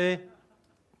going to say,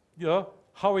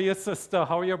 how are your sister,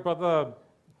 how are your brother?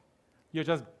 You're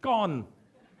just gone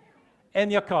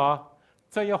in your car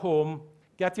to your home,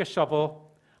 get your shovel,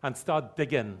 and start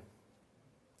digging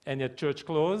in your church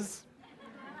clothes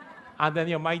And then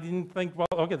you might even think, well,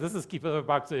 okay, this is keeping it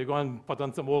back, so you go and put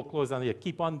on some old clothes and you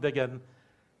keep on digging.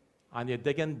 And you're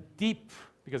digging deep,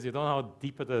 because you don't know how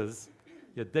deep it is.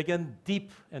 You're digging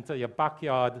deep into your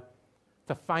backyard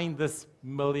to find this $1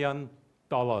 million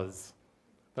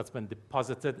that's been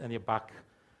deposited in your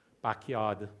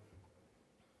backyard.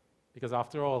 Because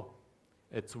after all,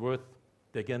 it's worth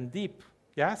digging deep.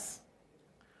 Yes?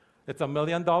 It's $1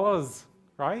 million,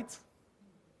 right?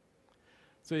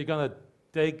 So you're going to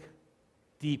dig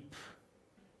deep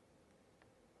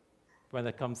when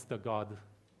it comes to God.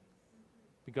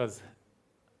 Because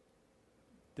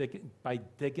by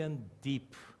digging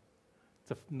deep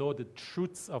to know the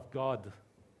truths of God,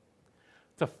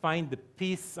 to find the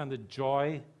peace and the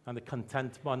joy and the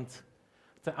contentment,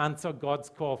 to answer God's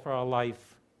call for our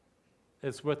life,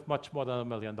 is worth much more than $1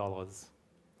 million.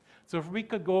 So if we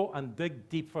could go and dig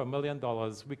deep for $1 million,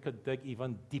 we could dig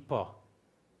even deeper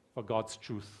for God's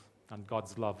truth and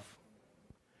God's love.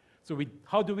 So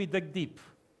how do we dig deep?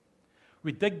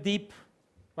 We dig deep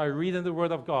by reading the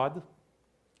Word of God,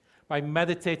 by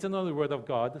meditating on the Word of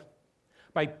God,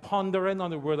 by pondering on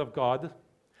the Word of God,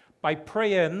 by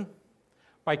praying,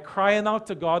 by crying out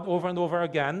to God over and over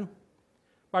again,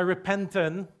 by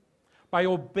repenting, by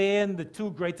obeying the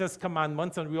two greatest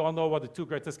commandments, and we all know what the two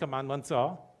greatest commandments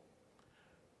are,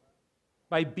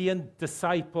 by being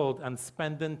discipled and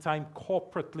spending time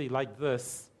corporately like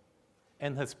this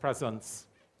in His presence.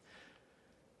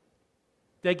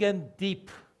 Digging deep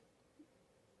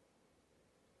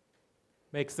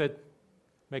makes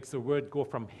the word go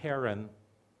from hearing,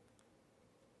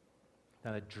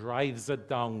 then it drives it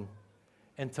down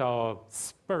into our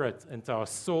spirit, into our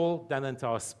soul, then into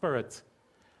our spirit.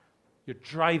 You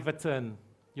drive it in,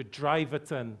 you drive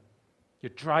it in, you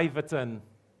drive it in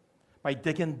by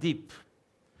digging deep.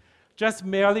 Just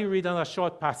merely reading a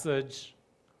short passage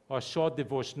or a short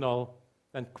devotional,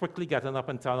 then quickly getting up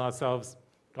and telling ourselves,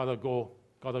 gotta go,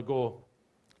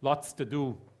 lots to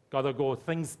do, gotta go,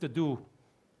 things to do.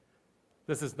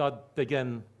 This is not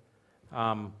digging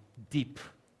deep.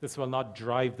 This will not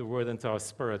drive the word into our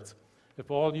spirit.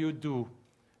 If all you do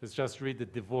is just read the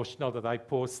devotional that I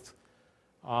post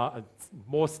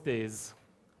most days,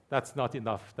 that's not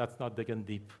enough. That's not digging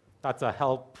deep. That's a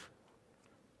help,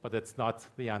 but it's not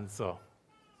the answer.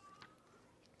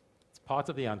 It's part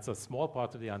of the answer, small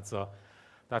part of the answer.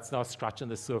 That's not scratching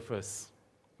the surface.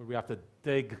 But we have to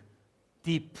dig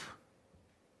deep.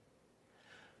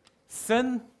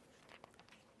 Sin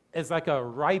is like a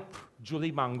ripe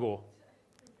Julie mango.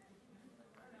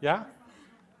 Yeah?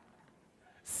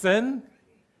 Sin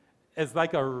is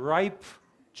like a ripe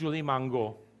Julie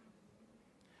mango.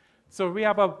 So we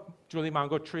have a Julie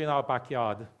mango tree in our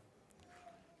backyard.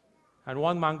 And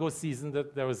one mango season,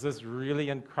 there was this really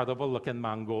incredible looking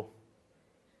mango.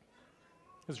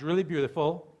 It's really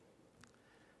beautiful.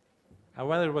 And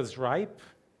when it was ripe,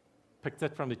 picked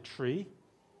it from the tree,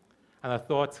 and I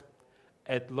thought,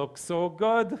 it looks so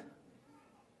good.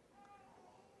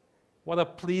 What a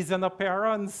pleasing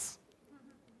appearance.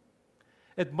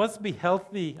 It must be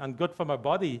healthy and good for my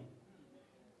body.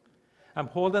 I'm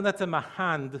holding it in my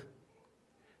hand.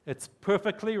 It's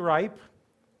perfectly ripe.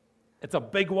 It's a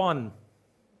big one.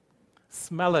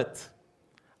 Smell it.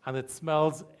 And it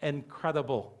smells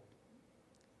incredible.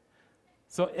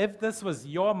 So if this was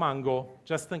your mango,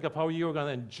 just think of how you're going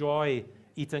to enjoy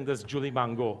eating this Julie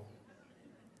mango.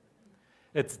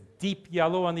 It's deep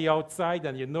yellow on the outside,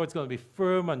 and you know it's going to be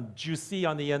firm and juicy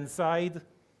on the inside.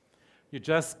 You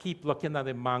just keep looking at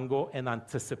the mango in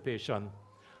anticipation.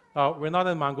 Now, we're not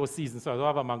in mango season, so I don't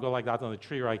have a mango like that on the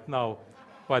tree right now,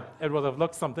 but it would have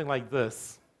looked something like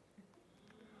this.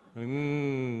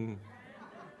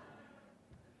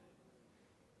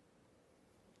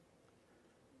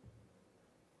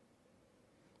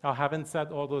 Now, having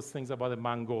said all those things about the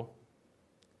mango,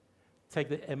 take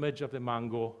the image of the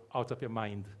mango out of your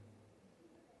mind.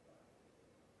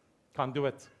 Can't do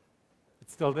it.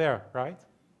 It's still there, right?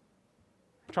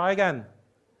 Try again.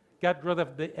 Get rid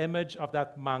of the image of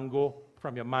that mango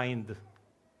from your mind.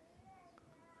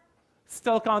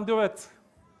 Still can't do it.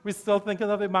 We're still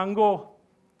thinking of the mango.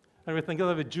 And we're thinking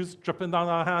of the juice dripping down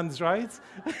our hands, right?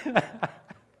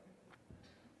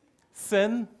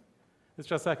 Sin is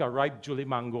just like a ripe Julie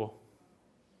mango.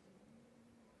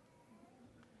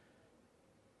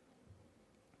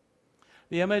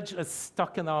 The image is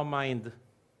stuck in our mind.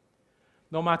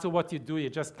 No matter what you do, you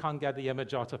just can't get the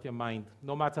image out of your mind.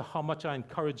 No matter how much I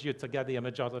encourage you to get the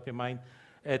image out of your mind,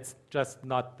 it's just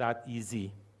not that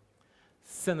easy.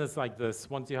 Sin is like this.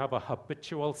 Once you have a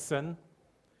habitual sin,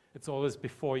 it's always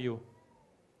before you,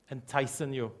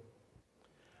 enticing you,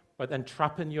 but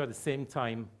entrapping you at the same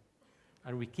time,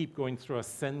 And we keep going through a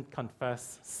sin,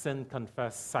 confess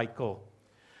cycle.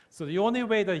 So the only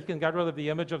way that you can get rid of the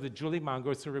image of the Julie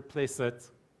mango is to replace it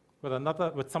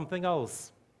with something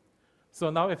else. So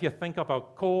now if you think of a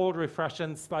cold,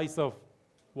 refreshing slice of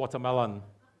watermelon,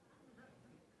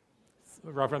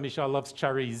 Reverend Michelle loves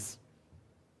cherries.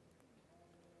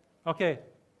 Okay,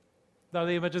 now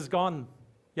the image is gone.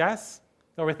 Yes?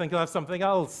 Now we're thinking of something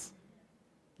else.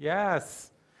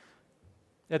 Yes.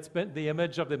 The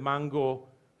image of the mango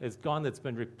is gone, it's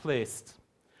been replaced.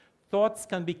 Thoughts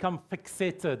can become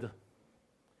fixated.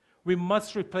 We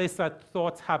must replace that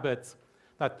thought habit,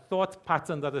 that thought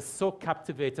pattern that is so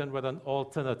captivating with an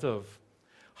alternative.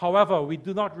 However, we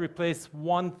do not replace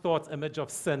one thought image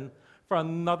of sin for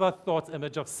another thought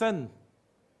image of sin.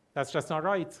 That's just not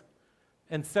right.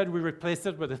 Instead, we replace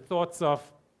it with the thoughts of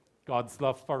God's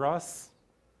love for us,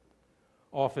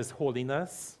 of His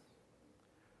holiness.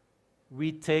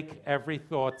 We take every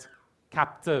thought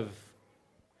captive.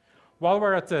 While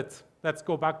we're at it, let's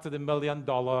go back to the $1 million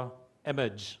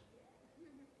image.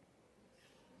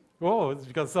 Oh, it's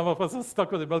because some of us are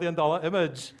stuck with the $1 million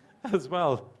image as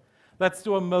well. Let's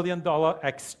do a $1 million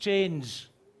exchange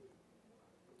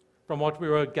from what we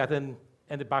were getting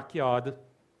in the backyard.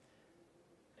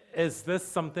 Is this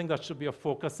something that should be a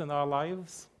focus in our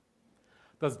lives?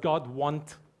 Does God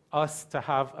want us to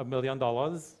have $1 million?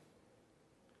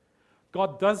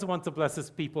 God does want to bless His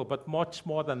people, but much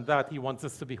more than that, He wants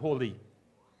us to be holy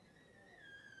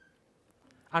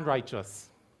and righteous.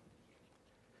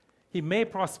 He may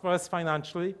prosper us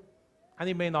financially, and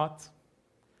He may not.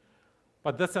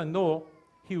 But this I know,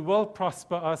 He will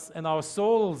prosper us in our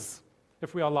souls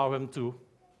if we allow Him to.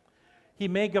 He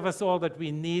may give us all that we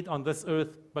need on this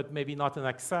earth, but maybe not in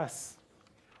excess.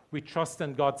 We trust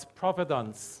in God's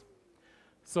providence.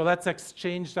 So let's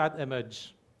exchange that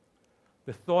image,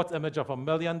 the thought image of $1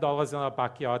 million in our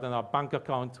backyard and our bank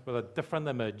account, with a different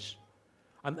image,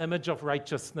 an image of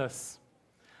righteousness,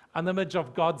 an image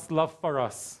of God's love for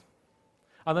us,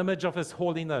 an image of His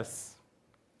holiness,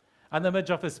 an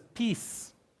image of His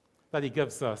peace that He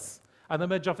gives us, an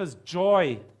image of His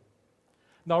joy.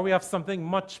 Now we have something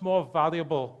much more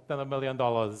valuable than $1 million.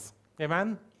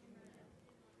 Amen?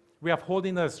 We have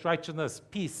holiness, righteousness,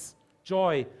 peace,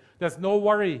 joy. There's no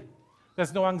worry.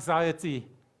 There's no anxiety.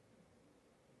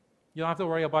 You don't have to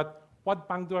worry about, what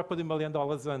bank do I put $1 million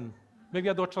in? Maybe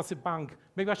I don't trust the bank.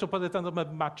 Maybe I should put it under my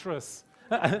mattress.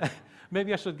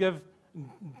 Maybe I should give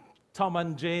Tom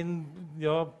and Jane,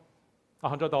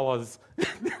 $100.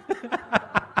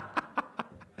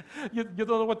 You don't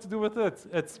know what to do with it.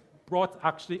 It's brought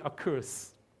actually a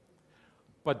curse.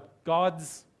 But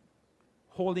God's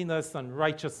holiness and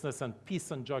righteousness and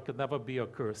peace and joy could never be a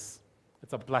curse.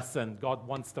 It's a blessing. God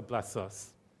wants to bless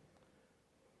us.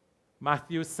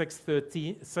 Matthew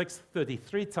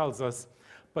 6:33 tells us,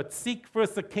 "But seek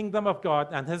first the kingdom of God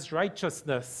and His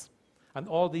righteousness, and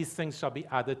all these things shall be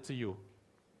added to you."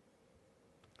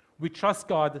 We trust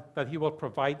God that He will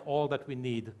provide all that we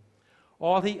need.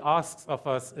 All He asks of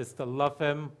us is to love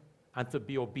Him and to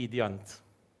be obedient.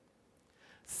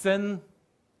 Sin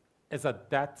is a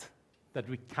debt that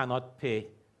we cannot pay.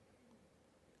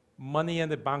 Money in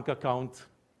the bank account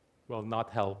will not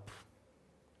help.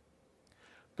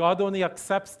 God only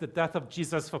accepts the death of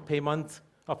Jesus for payment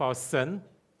of our sin,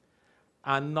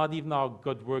 and not even our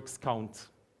good works count.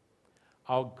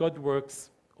 Our good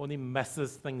works only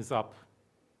messes things up.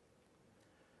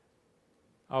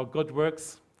 Our good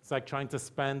works is like trying to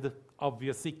spend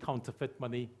obviously counterfeit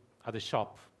money at a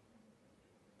shop,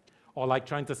 or like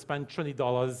trying to spend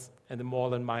 $20 in the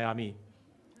mall in Miami.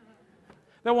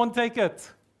 They won't take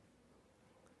it.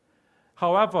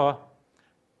 However,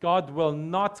 God will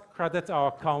not credit our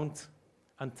account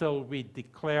until we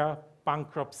declare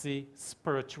bankruptcy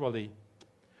spiritually,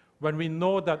 when we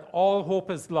know that all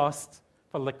hope is lost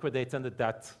for liquidating the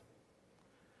debt.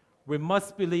 We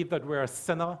must believe that we're a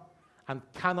sinner and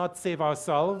cannot save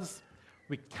ourselves.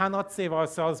 We cannot save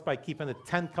ourselves by keeping the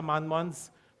 10 Commandments,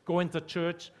 going to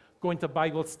church, going to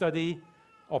Bible study,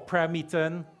 or prayer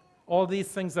meeting. All these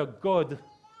things are good,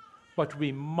 but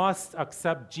we must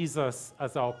accept Jesus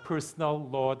as our personal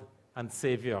Lord and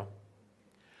Savior.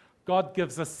 God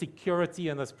gives us security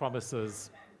in His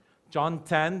promises. John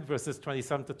 10, verses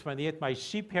 27 to 28, "My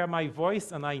sheep hear my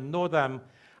voice, and I know them,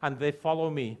 and they follow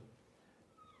me.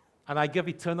 And I give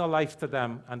eternal life to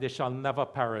them, and they shall never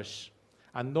perish,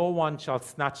 and no one shall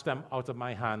snatch them out of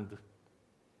my hand."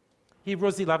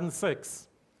 Hebrews 11:6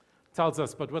 tells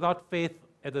us, "But without faith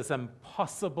it is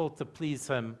impossible to please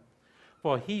Him.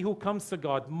 For he who comes to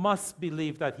God must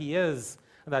believe that He is,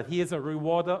 and that He is a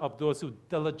rewarder of those who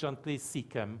diligently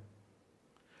seek Him."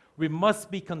 We must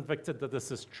be convicted that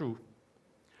this is true.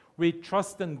 We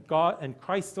trust in God and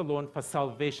Christ alone for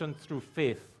salvation through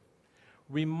faith.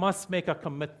 We must make a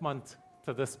commitment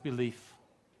to this belief.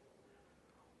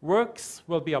 Works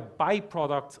will be a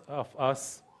byproduct of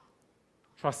us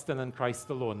trusting in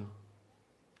Christ alone.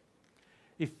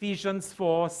 Ephesians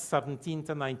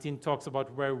 4:17-19 talks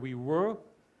about where we were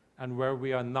and where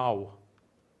we are now.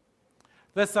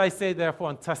 This I say,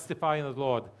 therefore, and testify in the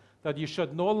Lord, that you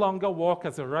should no longer walk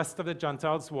as the rest of the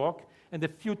Gentiles walk, in the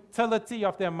futility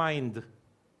of their mind,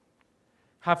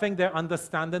 having their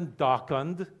understanding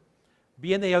darkened,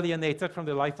 being alienated from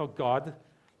the life of God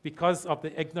because of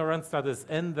the ignorance that is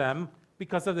in them,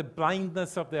 because of the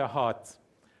blindness of their heart,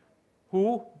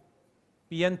 who,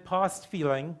 being past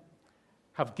feeling,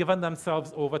 have given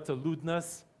themselves over to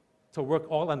lewdness, to work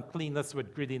all uncleanness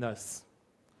with greediness.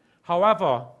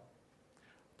 However,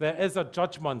 there is a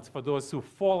judgment for those who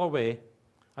fall away,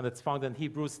 and it's found in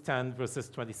Hebrews 10, verses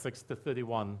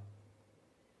 26-31.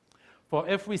 For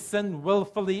if we sin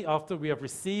willfully after we have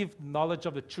received knowledge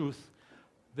of the truth,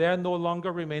 there no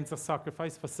longer remains a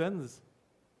sacrifice for sins,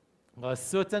 but a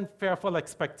certain fearful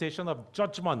expectation of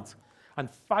judgment and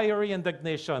fiery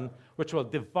indignation which will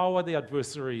devour the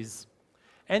adversaries.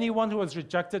 Anyone who has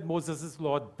rejected Moses'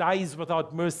 law dies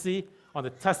without mercy on the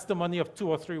testimony of 2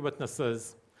 or 3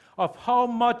 witnesses. Of how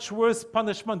much worse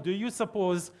punishment do you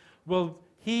suppose will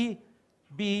he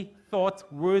be thought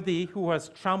worthy who has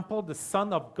trampled the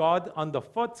Son of God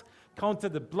underfoot,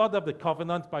 counted the blood of the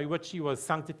covenant by which he was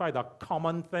sanctified a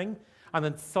common thing, and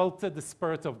insulted the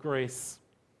Spirit of grace?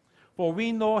 For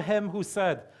we know him who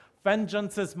said,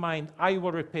 vengeance is mine, I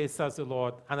will repay, says the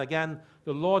Lord. And again,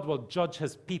 the Lord will judge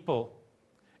his people.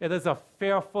 It is a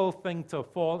fearful thing to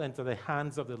fall into the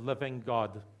hands of the living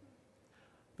God.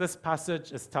 This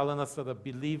passage is telling us that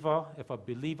if a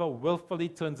believer willfully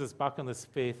turns his back on his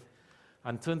faith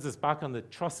and turns his back on the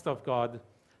trust of God,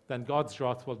 then God's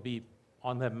wrath will be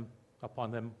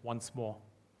upon him once more.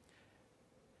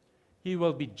 He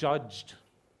will be judged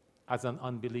as an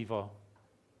unbeliever.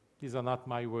 These are not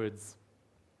my words.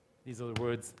 These are the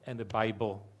words in the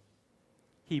Bible.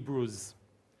 Hebrews.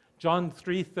 John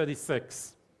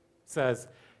 3:36 says,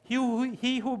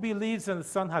 he who believes in the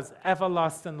Son has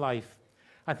everlasting life,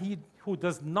 and he who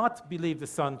does not believe the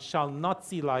Son shall not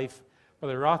see life, but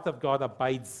the wrath of God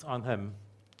abides on him.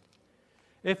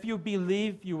 If you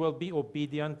believe, you will be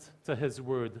obedient to his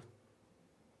word.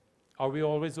 Are we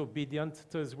always obedient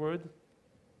to his word?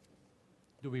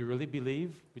 Do we really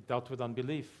believe? We dealt with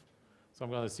unbelief. So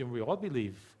I'm going to assume we all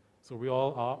believe. So we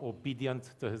all are obedient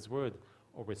to his word,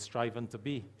 or we're striving to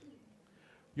be.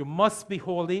 You must be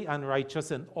holy and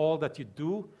righteous in all that you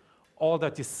do, all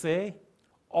that you say,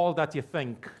 all that you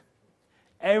think.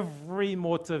 Every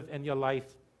motive in your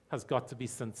life has got to be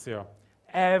sincere.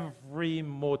 Every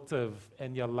motive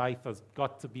in your life has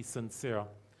got to be sincere.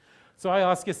 So I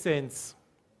ask you, saints,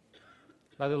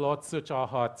 let the Lord search our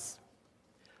hearts.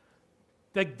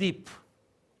 Dig deep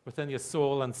within your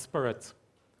soul and spirit.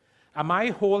 Am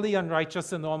I holy and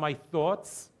righteous in all my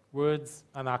thoughts, words,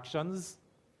 and actions?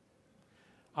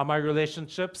 Are my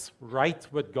relationships right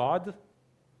with God?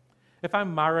 If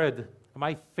I'm married, am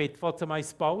I faithful to my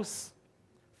spouse?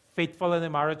 Faithful in the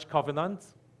marriage covenant?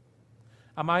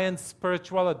 Am I in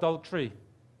spiritual adultery?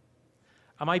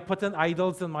 Am I putting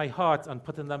idols in my heart and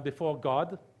putting them before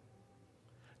God?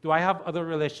 Do I have other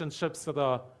relationships that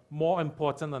are more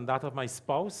important than that of my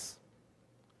spouse?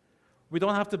 We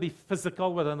don't have to be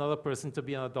physical with another person to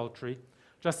be in adultery.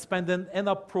 Just spending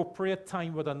inappropriate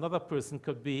time with another person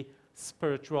could be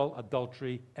spiritual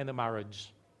adultery in a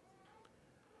marriage.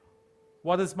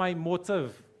 What is my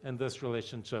motive in this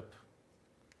relationship?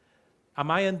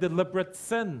 Am I in deliberate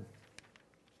sin?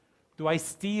 Do I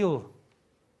steal?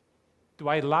 Do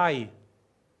I lie?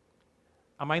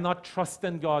 Am I not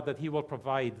trusting God that he will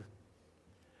provide?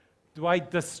 Do I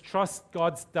distrust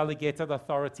God's delegated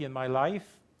authority in my life,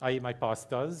 i.e. my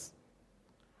pastors?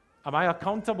 Am I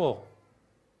accountable?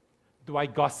 Do I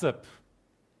gossip?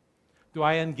 Do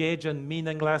I engage in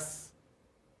meaningless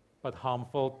but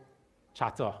harmful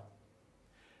chatter?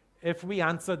 If we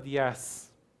answered yes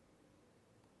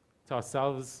to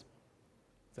ourselves,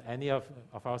 to any of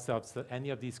ourselves, to any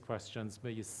of these questions,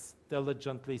 may you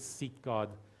diligently seek God,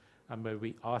 and may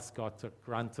we ask God to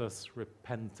grant us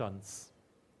repentance.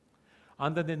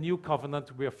 Under the new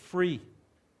covenant, we're free,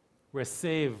 we're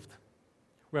saved,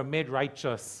 we're made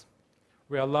righteous,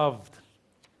 we're loved.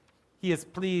 He is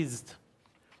pleased.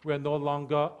 We're no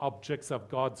longer objects of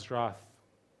God's wrath.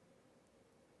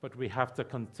 But we have to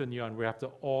continue, and we have to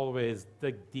always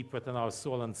dig deep within our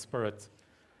soul and spirit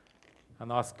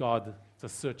and ask God to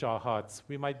search our hearts.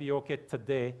 We might be okay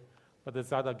today, but is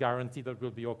that a guarantee that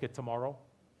we'll be okay tomorrow?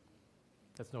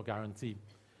 There's no guarantee.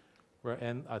 We're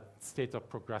in a state of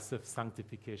progressive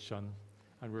sanctification,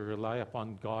 and we rely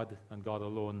upon God and God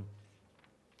alone.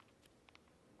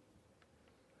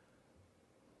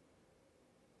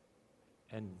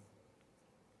 And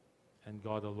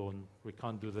God alone. We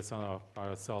can't do this by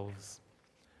ourselves.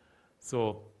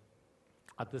 So,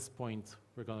 at this point,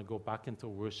 we're going to go back into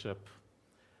worship,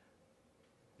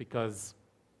 because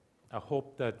I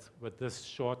hope that with this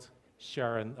short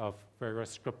sharing of various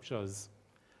scriptures,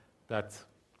 that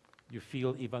you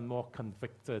feel even more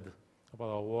convicted about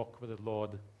our walk with the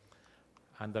Lord,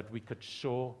 and that we could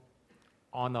show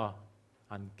honor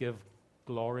and give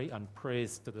glory and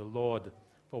praise to the Lord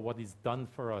for what He's done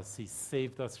for us. He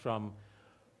saved us from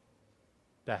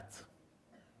death.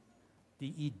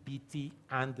 D-E-B-T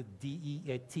and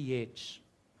D-E-A-T-H.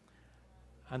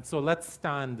 And so let's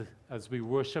stand as we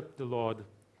worship the Lord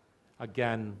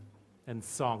again in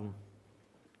song.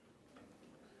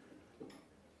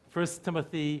 1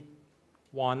 Timothy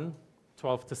 1,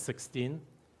 12 to 16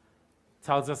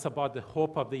 tells us about the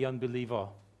hope of the unbeliever.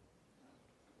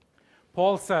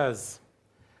 Paul says,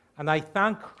 "And I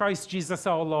thank Christ Jesus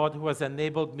our Lord, who has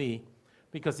enabled me,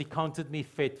 because He counted me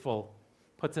faithful,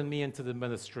 putting me into the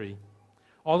ministry.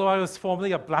 Although I was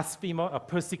formerly a blasphemer, a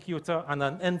persecutor, and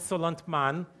an insolent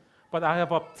man, but I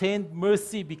have obtained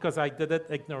mercy because I did it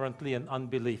ignorantly in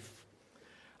unbelief.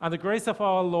 And the grace of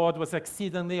our Lord was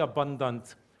exceedingly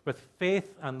abundant, with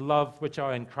faith and love which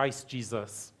are in Christ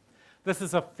Jesus. This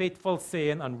is a faithful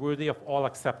saying and worthy of all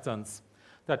acceptance,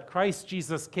 that Christ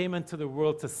Jesus came into the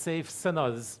world to save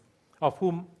sinners, of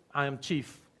whom I am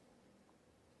chief.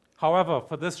 However,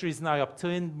 for this reason I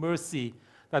obtained mercy,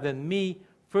 that in me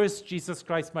first Jesus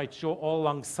Christ might show all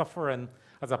long-suffering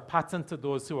as a pattern to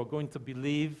those who are going to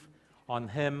believe on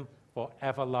Him for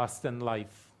everlasting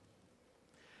life.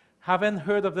 Having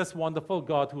heard of this wonderful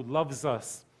God who loves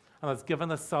us and has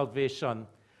given us salvation,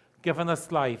 given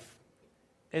us life,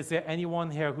 is there anyone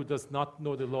here who does not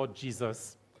know the Lord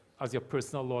Jesus as your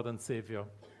personal Lord and Savior?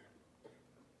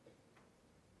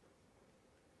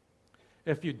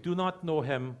 If you do not know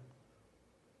Him,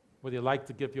 would you like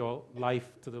to give your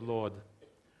life to the Lord?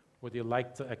 Would you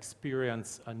like to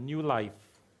experience a new life,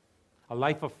 a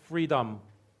life of freedom,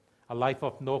 a life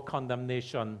of no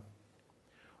condemnation?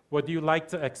 Would you like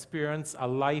to experience a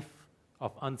life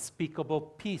of unspeakable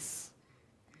peace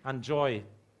and joy?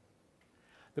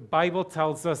 The Bible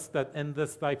tells us that in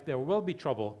this life there will be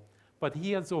trouble, but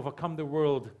He has overcome the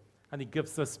world, and He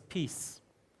gives us peace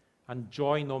and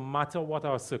joy no matter what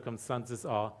our circumstances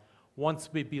are, once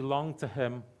we belong to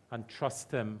Him and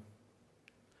trust Him.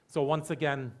 So once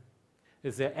again,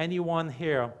 is there anyone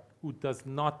here who does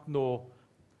not know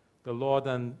the Lord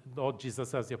and Lord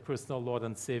Jesus as your personal Lord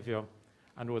and Savior,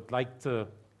 and would like to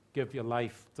give your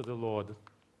life to the Lord?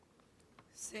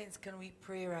 Saints, can we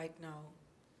pray right now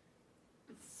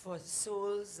for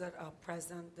souls that are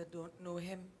present that don't know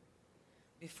Him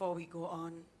before we go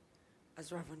on?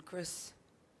 As Reverend Chris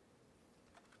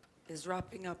is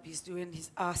wrapping up, he's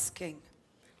asking,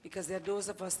 because there are those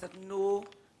of us that know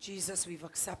Jesus, we've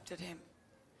accepted Him.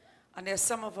 And there's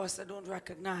some of us that don't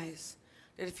recognize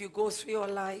that if you go through your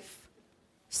life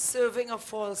serving a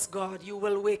false God, you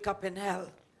will wake up in hell.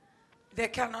 There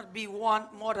cannot be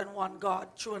more than one God,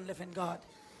 true and living God.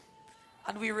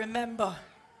 And we remember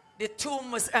the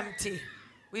tomb was empty.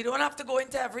 We don't have to go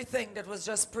into everything that was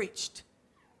just preached.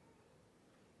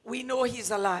 We know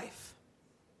He's alive.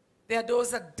 There are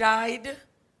those that died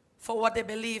for what they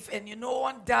believe in. No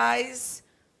one dies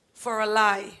for a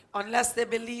lie unless they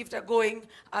believe they're going,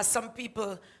 as some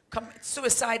people,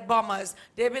 suicide bombers,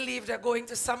 they believe they're going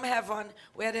to some heaven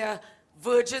where there are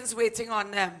virgins waiting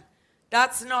on them.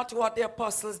 That's not what the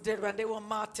apostles did when they were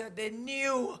martyred. They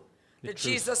knew that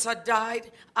Jesus had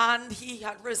died and He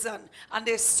had risen, and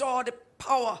they saw the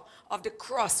power of the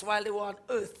cross while they were on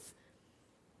earth.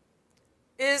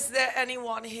 Is there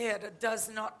anyone here that does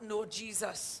not know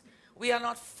Jesus? We are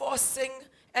not forcing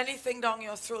anything down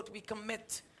your throat. We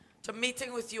commit to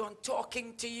meeting with you and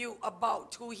talking to you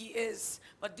about who He is.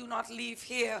 But do not leave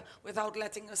here without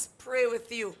letting us pray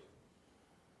with you.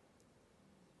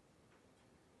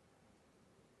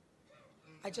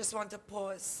 I just want to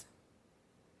pause.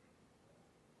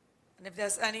 And if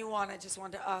there's anyone, I just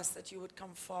want to ask that you would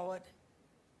come forward.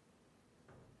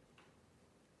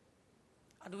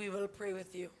 And we will pray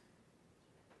with you.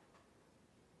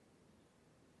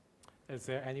 Is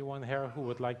there anyone here who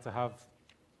would like to have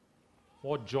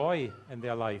more joy in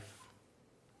their life,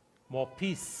 more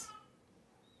peace,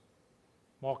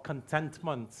 more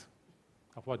contentment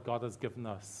of what God has given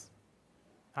us?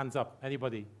 Hands up,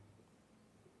 anybody?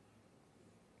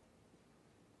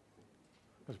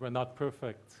 Because we're not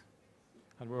perfect.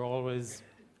 And we're always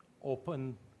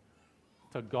open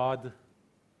to God,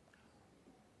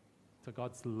 to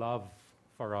God's love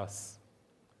for us,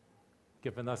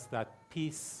 giving us that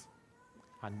peace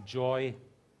and joy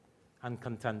and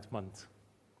contentment.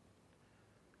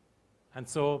 And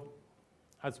so,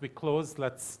 as we close,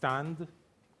 let's stand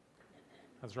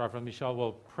as Reverend Michelle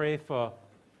will pray for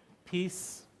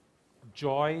peace,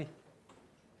 joy,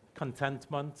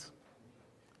 contentment,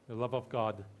 the love of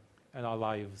God in our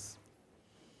lives.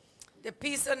 The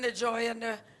peace and the joy and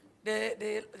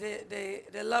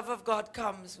the love of God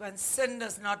comes when sin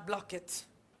does not block it.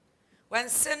 When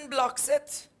sin blocks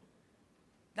it,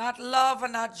 that love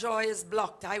and that joy is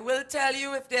blocked. I will tell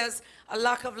you, if there's a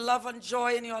lack of love and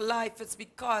joy in your life, it's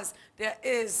because there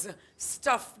is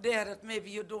stuff there that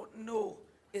maybe you don't know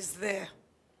is there.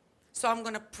 So I'm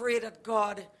going to pray that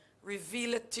God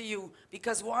reveal it to you,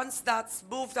 because once that's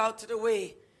moved out of the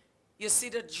way, you see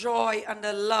the joy and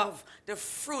the love, the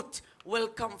fruit will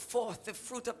come forth. The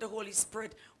fruit of the Holy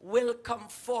Spirit will come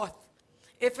forth.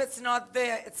 If it's not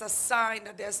there, it's a sign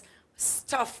that there's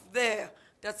stuff there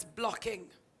that's blocking.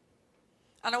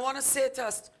 And I want to say to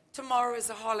us, tomorrow is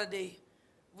a holiday.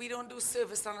 We don't do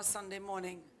service on a Sunday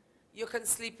morning. You can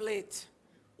sleep late.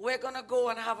 We're going to go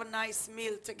and have a nice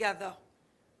meal together.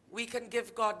 We can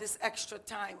give God this extra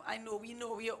time. I know, we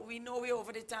know we're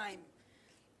over the time.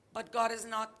 But God is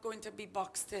not going to be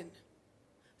boxed in.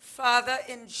 Father,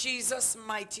 in Jesus'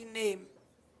 mighty name.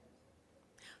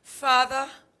 Father,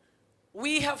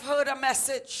 we have heard a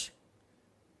message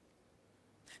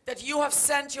that you have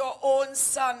sent your own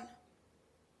Son,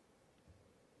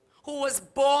 who was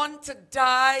born to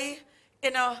die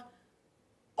in an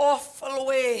awful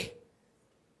way.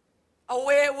 A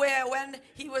way where when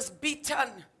he was beaten,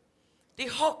 the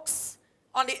hooks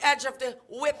on the edge of the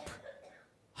whip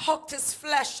hooked his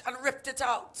flesh and ripped it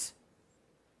out.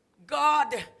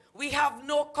 God, we have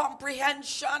no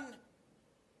comprehension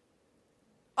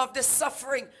of the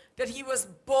suffering that he was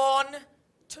born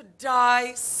to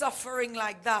die suffering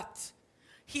like that.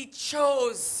 He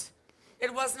chose.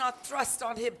 It was not thrust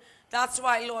on him. That's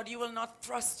why, Lord, you will not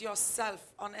thrust yourself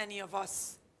on any of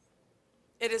us.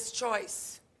 It is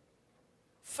choice.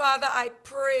 Father, I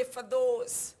pray for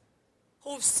those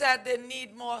who've said they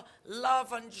need more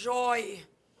love and joy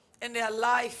in their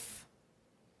life.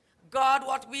 God,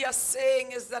 what we are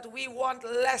saying is that we want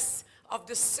less of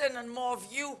the sin and more of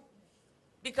you,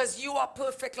 because you are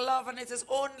perfect love, and it is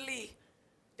only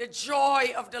the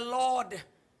joy of the Lord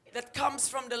that comes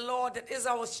from the Lord that is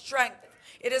our strength.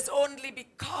 It is only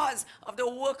because of the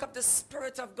work of the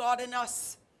Spirit of God in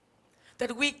us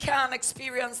that we can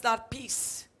experience that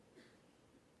peace,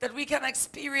 that we can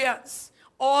experience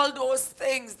all those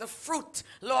things, the fruit,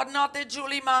 Lord, not the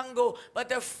Julie mango, but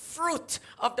the fruit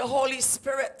of the Holy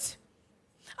Spirit.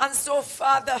 And so,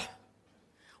 Father,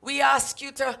 we ask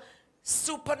you to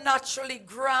supernaturally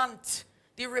grant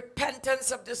the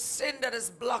repentance of the sin that is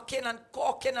blocking and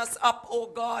corking us up, oh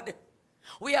God.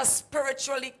 We are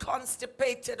spiritually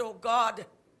constipated, oh God.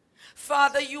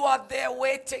 Father, you are there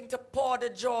waiting to pour the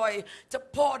joy, to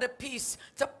pour the peace,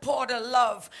 to pour the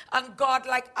love. And God,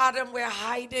 like Adam, we're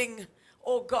hiding,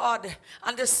 oh God,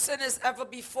 and the sin is ever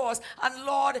before us. And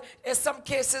Lord, in some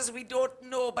cases we don't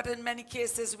know, but in many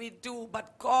cases we do.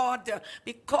 But God,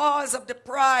 because of the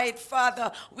pride,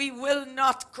 Father, we will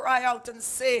not cry out and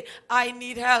say, I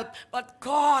need help. But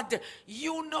God,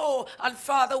 you know, and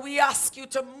Father, we ask you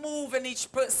to move in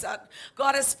each person.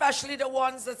 God, especially the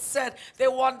ones that said they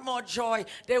want more joy,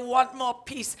 they want more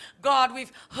peace. God,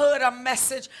 we've heard a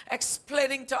message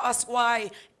explaining to us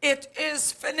why it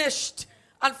is finished.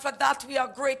 And for that we are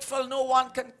grateful. No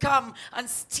one can come and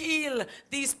steal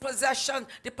these possessions,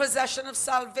 the possession of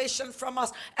salvation from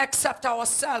us, except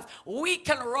ourselves. We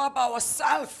can rob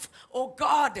ourselves, oh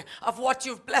God, of what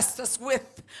you've blessed us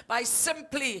with by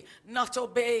simply not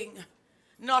obeying,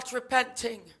 not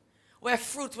repenting, where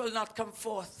fruit will not come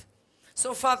forth.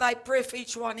 So Father, I pray for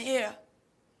each one here.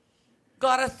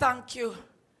 God, I thank you.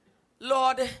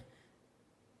 Lord,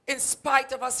 in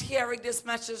spite of us hearing this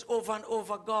message over and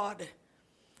over, God,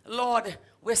 Lord,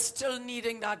 we're still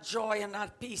needing that joy and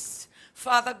that peace.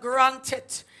 Father, grant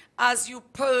it as you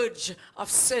purge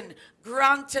of sin.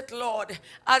 Grant it, Lord,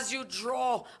 as you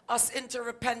draw us into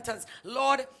repentance.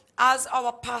 Lord, as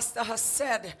our pastor has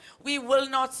said, we will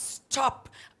not stop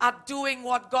at doing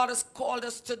what God has called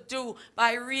us to do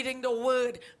by reading the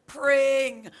word,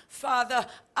 praying, Father,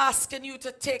 asking you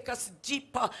to take us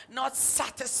deeper, not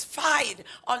satisfied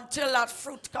until that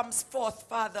fruit comes forth,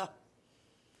 Father.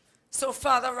 So,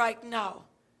 Father, right now,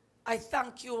 I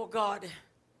thank you, oh God.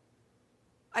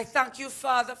 I thank you,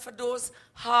 Father, for those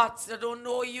hearts that don't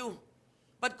know you.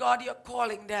 But, God, you're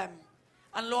calling them.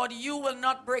 And Lord, you will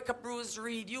not break a bruised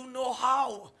reed. You know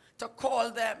how to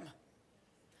call them.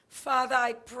 Father,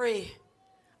 I pray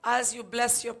as you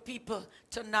bless your people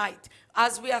tonight,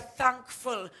 as we are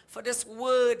thankful for this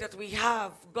word that we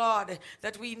have, God,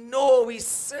 that we know we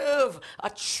serve a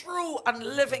true and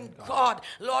living God.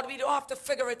 Lord, we don't have to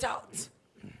figure it out.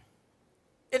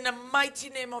 In the mighty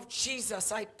name of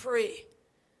Jesus, I pray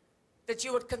that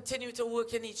you would continue to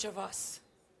work in each of us.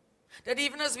 That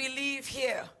even as we leave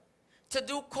here to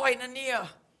do koinonia,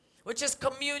 which is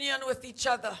communion with each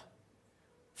other,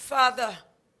 Father,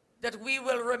 that we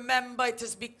will remember it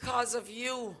is because of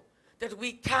you that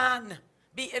we can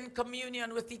be in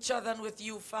communion with each other and with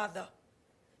you, Father,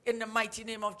 in the mighty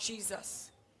name of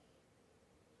Jesus.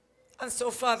 And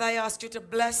so, Father, I ask you to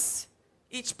bless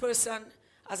each person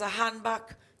as a hand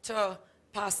back to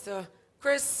Pastor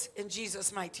Chris in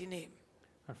Jesus' mighty name.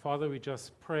 And Father, we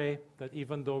just pray that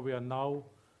even though we are now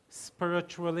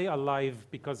spiritually alive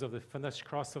because of the finished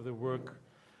cross of the work,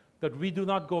 that we do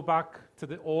not go back to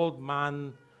the old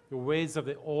man, the ways of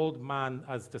the old man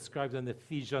as described in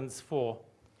Ephesians 4,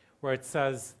 where it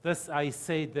says, "This I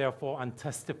say therefore and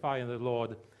testify in the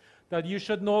Lord, that you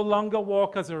should no longer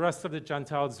walk as the rest of the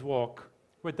Gentiles walk,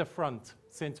 with the front,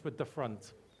 saints with the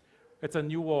front. It's a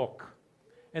new walk.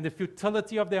 In the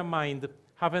futility of their mind,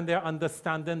 having their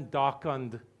understanding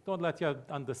darkened." Don't let your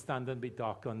understanding be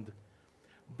darkened.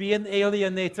 "Being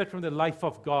alienated from the life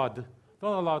of God."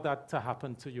 Don't allow that to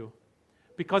happen to you.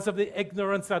 "Because of the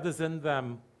ignorance that is in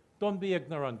them." Don't be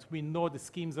ignorant. We know the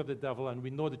schemes of the devil and we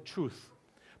know the truth.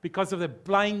 "Because of the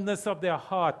blindness of their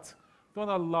heart." Don't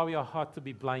allow your heart to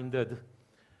be blinded.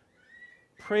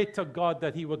 Pray to God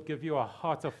that he would give you a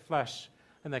heart of flesh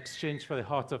in exchange for the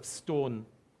heart of stone.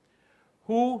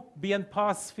 "Who, being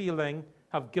past feeling,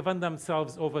 have given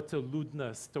themselves over to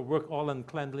lewdness, to work all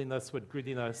uncleanliness with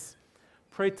greediness."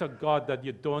 Pray to God that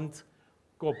you don't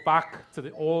go back to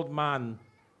the old man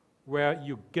where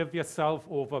you give yourself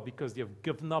over because you've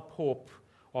given up hope,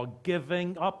 or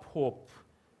giving up hope,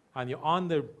 and you're on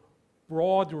the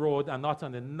broad road and not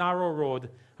on the narrow road,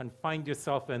 and find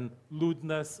yourself in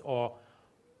lewdness or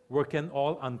working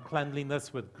all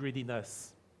uncleanliness with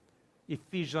greediness.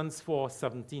 Ephesians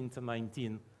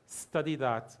 4:17-19. Study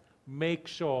that. Make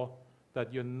sure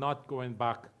that you're not going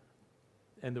back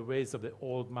in the ways of the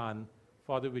old man.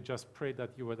 Father, we just pray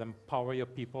that you would empower your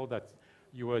people, that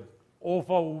you would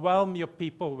overwhelm your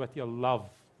people with your love,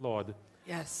 Lord.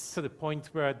 Yes. To the point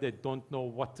where they don't know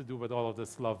what to do with all of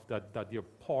this love that you're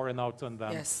pouring out on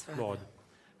them, Yes, Father. Lord.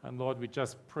 And Lord, we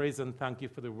just praise and thank you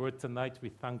for the word tonight. We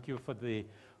thank you for the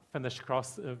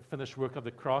finished work of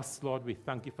the cross, Lord. We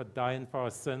thank you for dying for our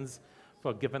sins,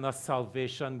 for giving us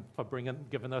salvation, for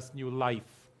giving us new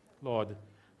life, Lord.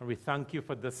 And we thank you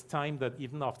for this time that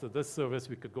even after this service,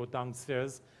 we could go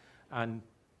downstairs and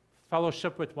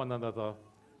fellowship with one another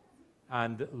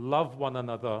and love one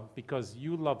another, because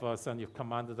you love us and you've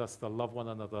commanded us to love one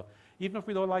another. Even if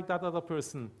we don't like that other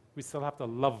person, we still have to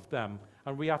love them.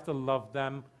 And we have to love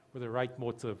them with the right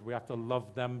motive. We have to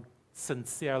love them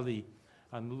sincerely.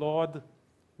 And Lord,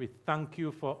 we thank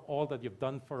you for all that you've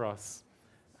done for us.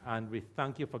 And we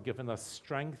thank you for giving us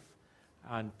strength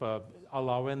and for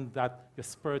allowing that your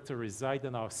Spirit to reside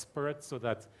in our spirit, so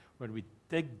that when we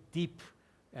dig deep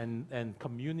in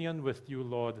communion with you,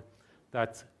 Lord,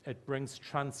 that it brings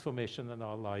transformation in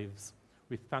our lives.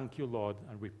 We thank you, Lord,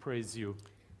 and we praise you.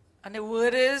 And the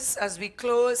word is, as we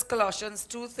close, Colossians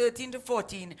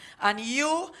 2:13-14, "And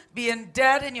you, being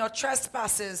dead in your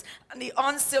trespasses and the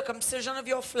uncircumcision of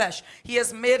your flesh, he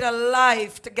has made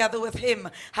alive together with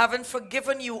him, having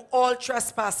forgiven you all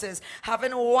trespasses,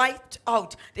 having wiped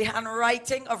out the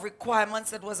handwriting of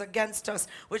requirements that was against us,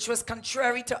 which was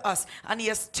contrary to us, and he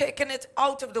has taken it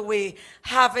out of the way,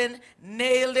 having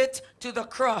nailed it to the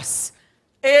cross.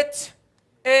 It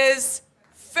is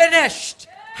finished."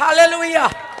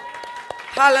 Hallelujah.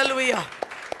 Hallelujah.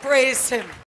 Praise him.